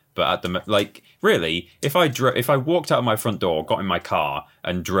people. But really, if I walked out of my front door, got in my car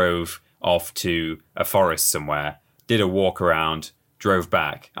and drove off to a forest somewhere, did a walk around, drove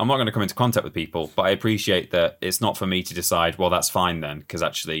back, I'm not going to come into contact with people, but I appreciate that it's not for me to decide, well, that's fine then, because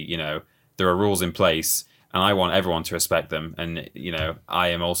actually, there are rules in place and I want everyone to respect them. And, I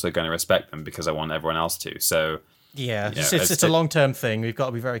am also going to respect them because I want everyone else to. So, it's a long-term thing. We've got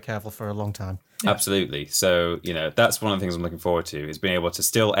to be very careful for a long time. Absolutely. So, that's one of the things I'm looking forward to, is being able to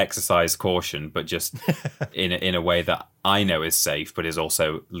still exercise caution, but just in a way that I know is safe, but is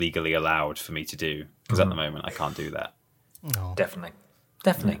also legally allowed for me to do. Because at the moment, I can't do that. Oh.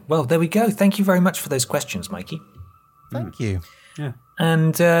 Definitely. Well, there we go. Thank you very much for those questions, Mikey. Thank you. Yeah.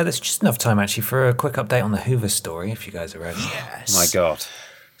 And there's just enough time, actually, for a quick update on the Hoover story, if you guys are ready. Yes. My God.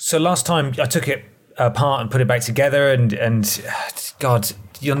 So last time I took it apart and put it back together, and God,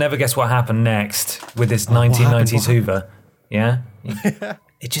 you'll never guess what happened next with this 1990s Hoover. Yeah?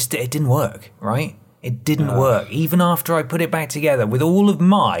 It didn't work, right? It didn't work. Even after I put it back together with all of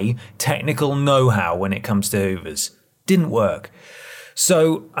my technical know-how when it comes to Hoovers. Didn't work.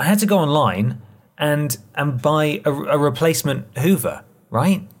 So I had to go online and buy a replacement Hoover,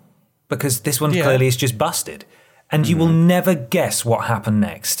 right? Because this one clearly is just busted. And you will never guess what happened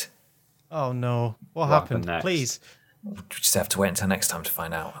next. Oh no. What happened next? Please. We just have to wait until next time to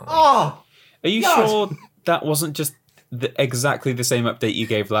find out. Oh! Are you sure that wasn't just exactly the same update you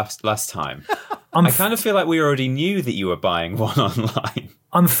gave last time? I kind of feel like we already knew that you were buying one online.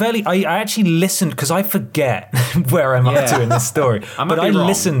 I actually listened, because I forget where I'm up to in this story.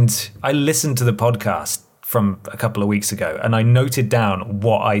 I listened to the podcast from a couple of weeks ago, and I noted down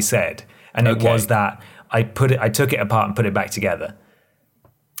what I said, and it was that I took it apart and put it back together.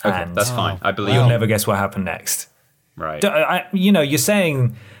 Okay, and that's fine. I believe you'll never guess what happened next. Right. You're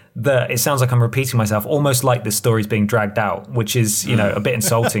saying that it sounds like I'm repeating myself, almost like this story's being dragged out, which is, a bit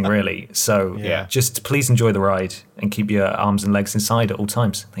insulting, really. So just please enjoy the ride and keep your arms and legs inside at all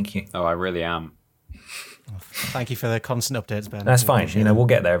times. Thank you. Oh, I really am. Thank you for the constant updates, Ben. That's fine. We'll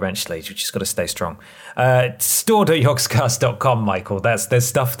get there eventually. We've just got to stay strong. Store.yogscast.com, Michael. There's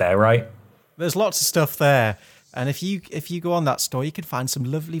stuff there, right? There's lots of stuff there. And if you go on that store, you can find some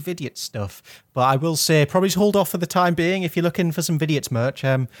lovely Vidiots stuff. But I will say, probably just hold off for the time being if you're looking for some Vidiots merch.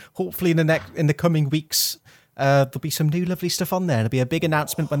 Hopefully in the coming weeks, there'll be some new lovely stuff on there. There'll be a big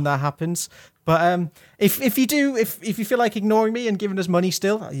announcement when that happens. But if you feel like ignoring me and giving us money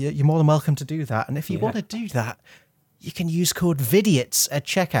still, you're more than welcome to do that. And if you want to do that, you can use code Vidiots at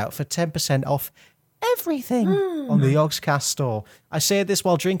checkout for 10% off everything on the Yogscast store. I say this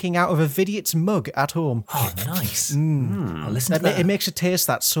while drinking out of a Vidiots mug at home. Oh, nice. I'll listen to that. It makes a taste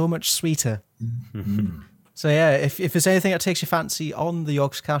that's so much sweeter. So yeah, if there's anything that takes your fancy on the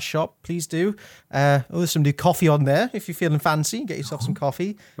Yogscast shop, please do. There's some new coffee on there. If you're feeling fancy, get yourself some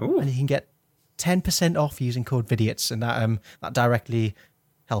coffee. And you can get 10% off using code Vidiots, and that directly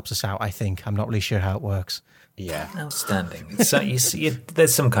helps us out, I think. I'm not really sure how it works. Yeah, outstanding. So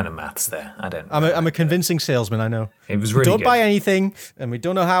there's some kind of maths there. I'm a convincing salesman, I know. It was really We don't good. buy anything, and we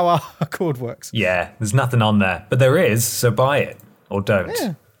don't know how our code works. Yeah, there's nothing on there. But there is, so buy it. Or don't.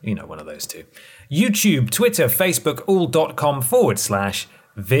 Yeah. One of those two. YouTube, Twitter, Facebook, all.com/Vidiots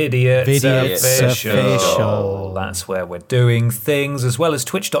Official. That's where we're doing things, as well as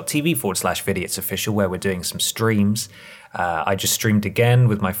twitch.tv/Vidiots Official, where we're doing some streams. I just streamed again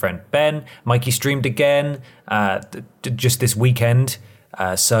with my friend Ben. Mikey streamed again just this weekend.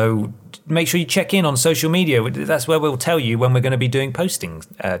 So make sure you check in on social media. That's where we'll tell you when we're going to be doing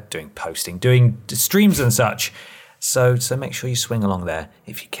streams and such. So make sure you swing along there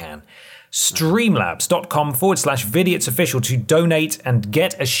if you can. Streamlabs.com/Vidiots Official to donate and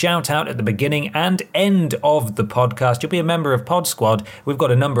get a shout out at the beginning and end of the podcast. You'll be a member of Pod Squad. We've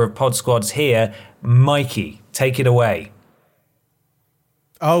got a number of Pod Squads here. Mikey, take it away.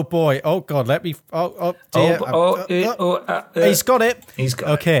 Oh boy! Oh god! Let me. Oh dear! He's got it. He's got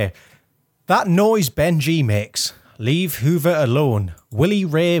okay. it. That noise Benji makes. Leave Hoover alone. Willie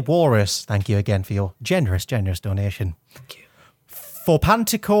Ray Walrus. Thank you again for your generous donation. Thank you. For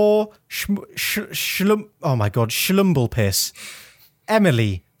Panticore, Schlumblepiss.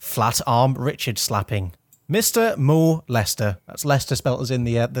 Emily, Flat Arm Richard Slapping. Mr. Mo Lester. That's Leicester spelt as in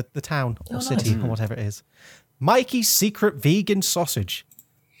the town or city or whatever it is. Mikey's Secret Vegan Sausage.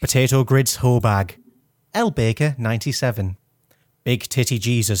 Potato Grids Hobag. L Baker 97. Big Titty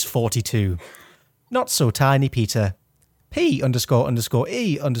Jesus 42. Not So Tiny Peter. P_E_T_T_E.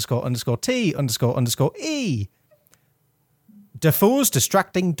 Defoe's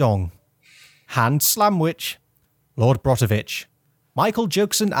Distracting Dong. Hand Slamwich. Lord Brotovich. Michael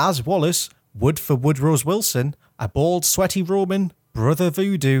Jugson as Wallace. Wood for Woodrose Wilson. A Bald Sweaty Roman. Brother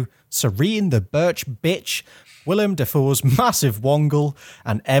Voodoo. Serene the Birch Bitch. Willem Dafoe's Massive Wongle,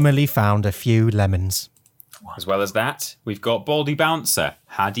 and Emily Found a Few Lemons. As well as that, we've got Baldy Bouncer,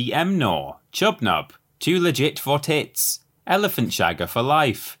 Haddy Emnor, Chubnub, Too Legit for Tits, Elephant Shagger for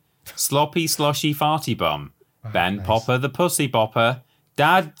Life, Sloppy Sloshy Farty Bum, Ben nice. Popper the Pussy Bopper,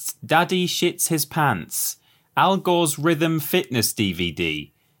 Daddy Shits His Pants, Al Gore's Rhythm Fitness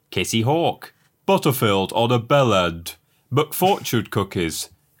DVD, Kitty Hawk, Butterfield on a Bellend, McFortune Cookies,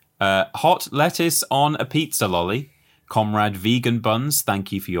 Hot Lettuce on a Pizza Lolly, Comrade Vegan Buns,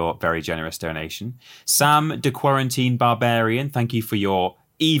 thank you for your very generous donation. Sam de Quarantine Barbarian, thank you for your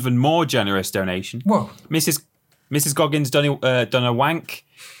even more generous donation. Whoa. Mrs. Goggins done a wank.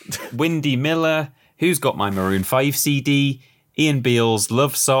 Windy Miller, Who's Got My Maroon 5 CD, Ian Beale's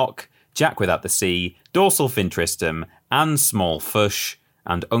Love Sock, Jack Without the Sea, Dorsal Fin Tristram, Anne Small Fush,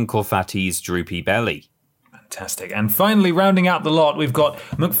 and Uncle Fatty's Droopy Belly. Fantastic. And finally, rounding out the lot, we've got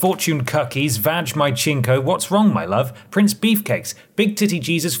McFortune Cookies, Vag My Chinko, What's Wrong My Love, Prince Beefcakes, Big Titty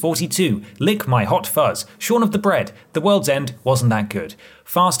Jesus 42, Lick My Hot Fuzz, Shaun of the Bread, The World's End Wasn't That Good,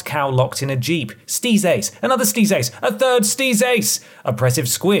 Fast Cow Locked in a Jeep, Steez Ace, another Steez Ace, a third Steez Ace, Oppressive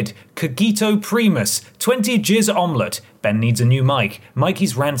Squid, Cogito Primus, 20 Jizz Omelette, Ben Needs a New Mic,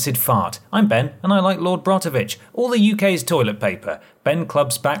 Mikey's Rancid Fart, I'm Ben and I like Lord Brotovich, All the UK's Toilet Paper, Ben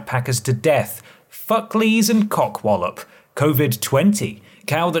Clubs Backpackers to Death, Fuckleys and Cockwallop, COVID-20,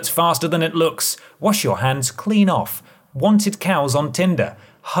 Cow That's Faster Than It Looks, Wash Your Hands Clean Off, Wanted Cows on Tinder,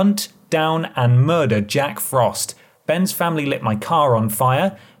 Hunt Down and Murder Jack Frost, Ben's Family Lit My Car on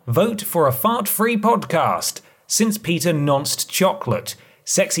Fire, Vote for a Fart-Free Podcast, Since Peter Nonced Chocolate,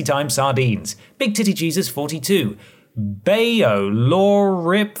 Sexy Time Sardines, Big Titty Jesus 42, Bayo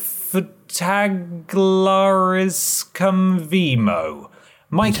Lorip Taglaris Convimo,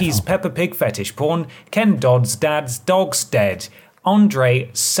 Mikey's Peppa Pig Fetish Porn, Ken Dodd's Dad's Dog's Dead, Andre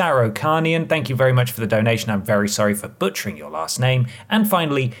Sarokanian, thank you very much for the donation. I'm very sorry for butchering your last name. And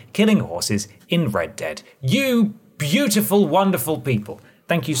finally, Killing Horses in Red Dead. You beautiful, wonderful people.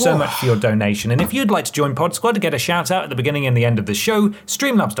 Thank you so much for your donation. And if you'd like to join Pod Squad to get a shout out at the beginning and the end of the show,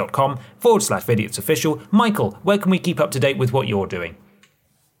 streamlabs.com/Vidiots Official. Michael, where can we keep up to date with what you're doing?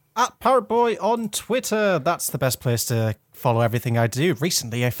 At Parrotboy on Twitter. That's the best place to follow everything I do.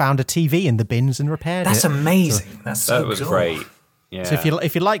 Recently, I found a TV in the bins and repaired That's it. Amazing. That was great. Yeah. So if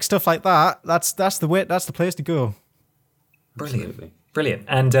you like stuff like that, that's the way. That's the place to go. Brilliant. Absolutely. Brilliant.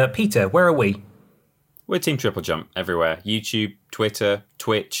 And Peter, where are we? We're Team Triple Jump everywhere. YouTube, Twitter,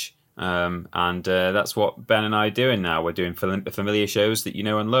 Twitch. And that's what Ben and I are doing now. We're doing familiar shows that you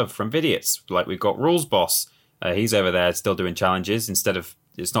know and love from Vidiots. Like we've got Rules Boss. He's over there still doing challenges instead of...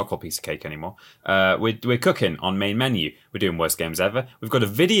 It's not called Piece of Cake anymore. We're cooking on Main Menu. We're doing Worst Games Ever. We've got a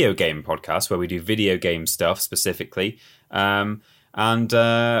video game podcast where we do video game stuff specifically. And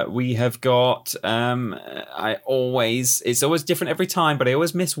we have got, it's always different every time, but I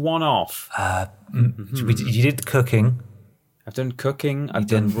always miss one off. You did cooking. I've done cooking. I've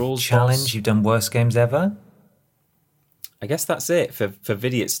done rules challenge. boss. You've done worst games ever. I guess that's it for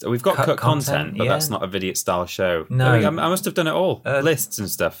Vidiot. We've got cut content, but that's not a Vidiot style show. No, I must have done it all. Lists and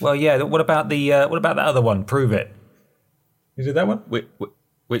stuff. Well, yeah. What about that other one? Prove it. You did that one?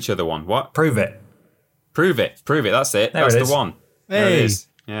 Which other one? What? Prove it. Prove it. That's it. That's the one. Hey. There it is.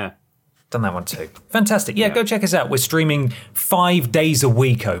 Yeah. Done that one too. Fantastic. Yeah, go check us out. We're streaming 5 days a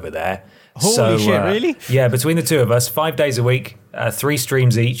week over there. Holy shit, really? Yeah, between the two of us, 5 days a week, 3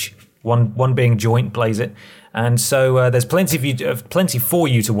 streams each, one being joint plays it. And so there's plenty for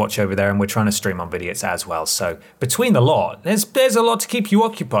you to watch over there, and we're trying to stream on Vidiots as well. So between the lot, there's a lot to keep you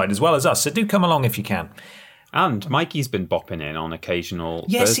occupied as well as us. So do come along if you can. And Mikey's been bopping in on occasional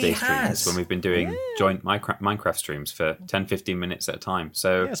Thursday streams when we've been doing joint Minecraft streams for 10-15 minutes at a time.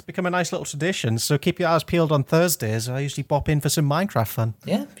 So it's become a nice little tradition. So keep your eyes peeled on Thursdays. I usually bop in for some Minecraft fun.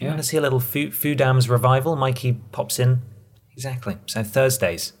 Yeah, if you want to see a little Foodams revival, Mikey pops in. Exactly. So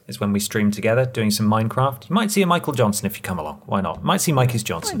Thursdays is when we stream together doing some Minecraft. You might see a Michael Johnson if you come along. Why not? Might see Mikey's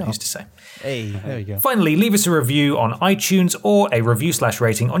Johnson, who's to say. Hey, there you go. Finally, leave us a review on iTunes or a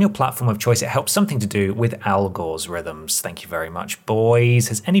review/rating on your platform of choice. It helps something to do with Al Gore's rhythms. Thank you very much, boys.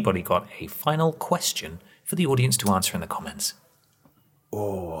 Has anybody got a final question for the audience to answer in the comments?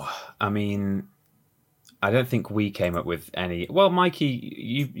 Oh, I mean, I don't think we came up with any. Well,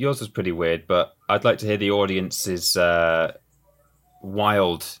 Mikey, yours was pretty weird, but I'd like to hear the audience's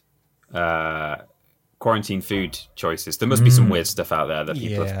wild quarantine food choices. There must be some weird stuff out there that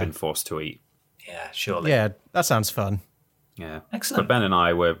people have been forced to eat. Yeah, surely. Yeah, that sounds fun. Yeah. Excellent. But Ben and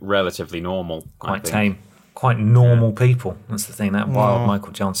I were relatively normal. Quite tame. Quite normal people. That's the thing, that wild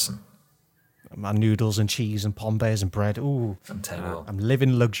Michael Johnson. My noodles and cheese and pombears and bread. Ooh, I'm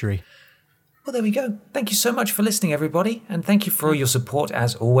living luxury. Well, there we go. Thank you so much for listening, everybody. And thank you for all your support,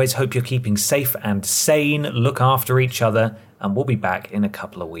 as always. Hope you're keeping safe and sane. Look after each other. And we'll be back in a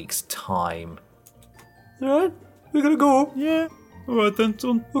couple of weeks' time. All right. We're going to go. Yeah. All right then,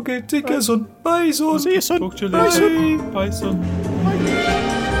 son. Okay, take care, son. Bye, son. See you, son. Talk to you Bye, later. son. Bye, son.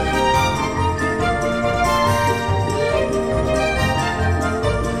 Bye.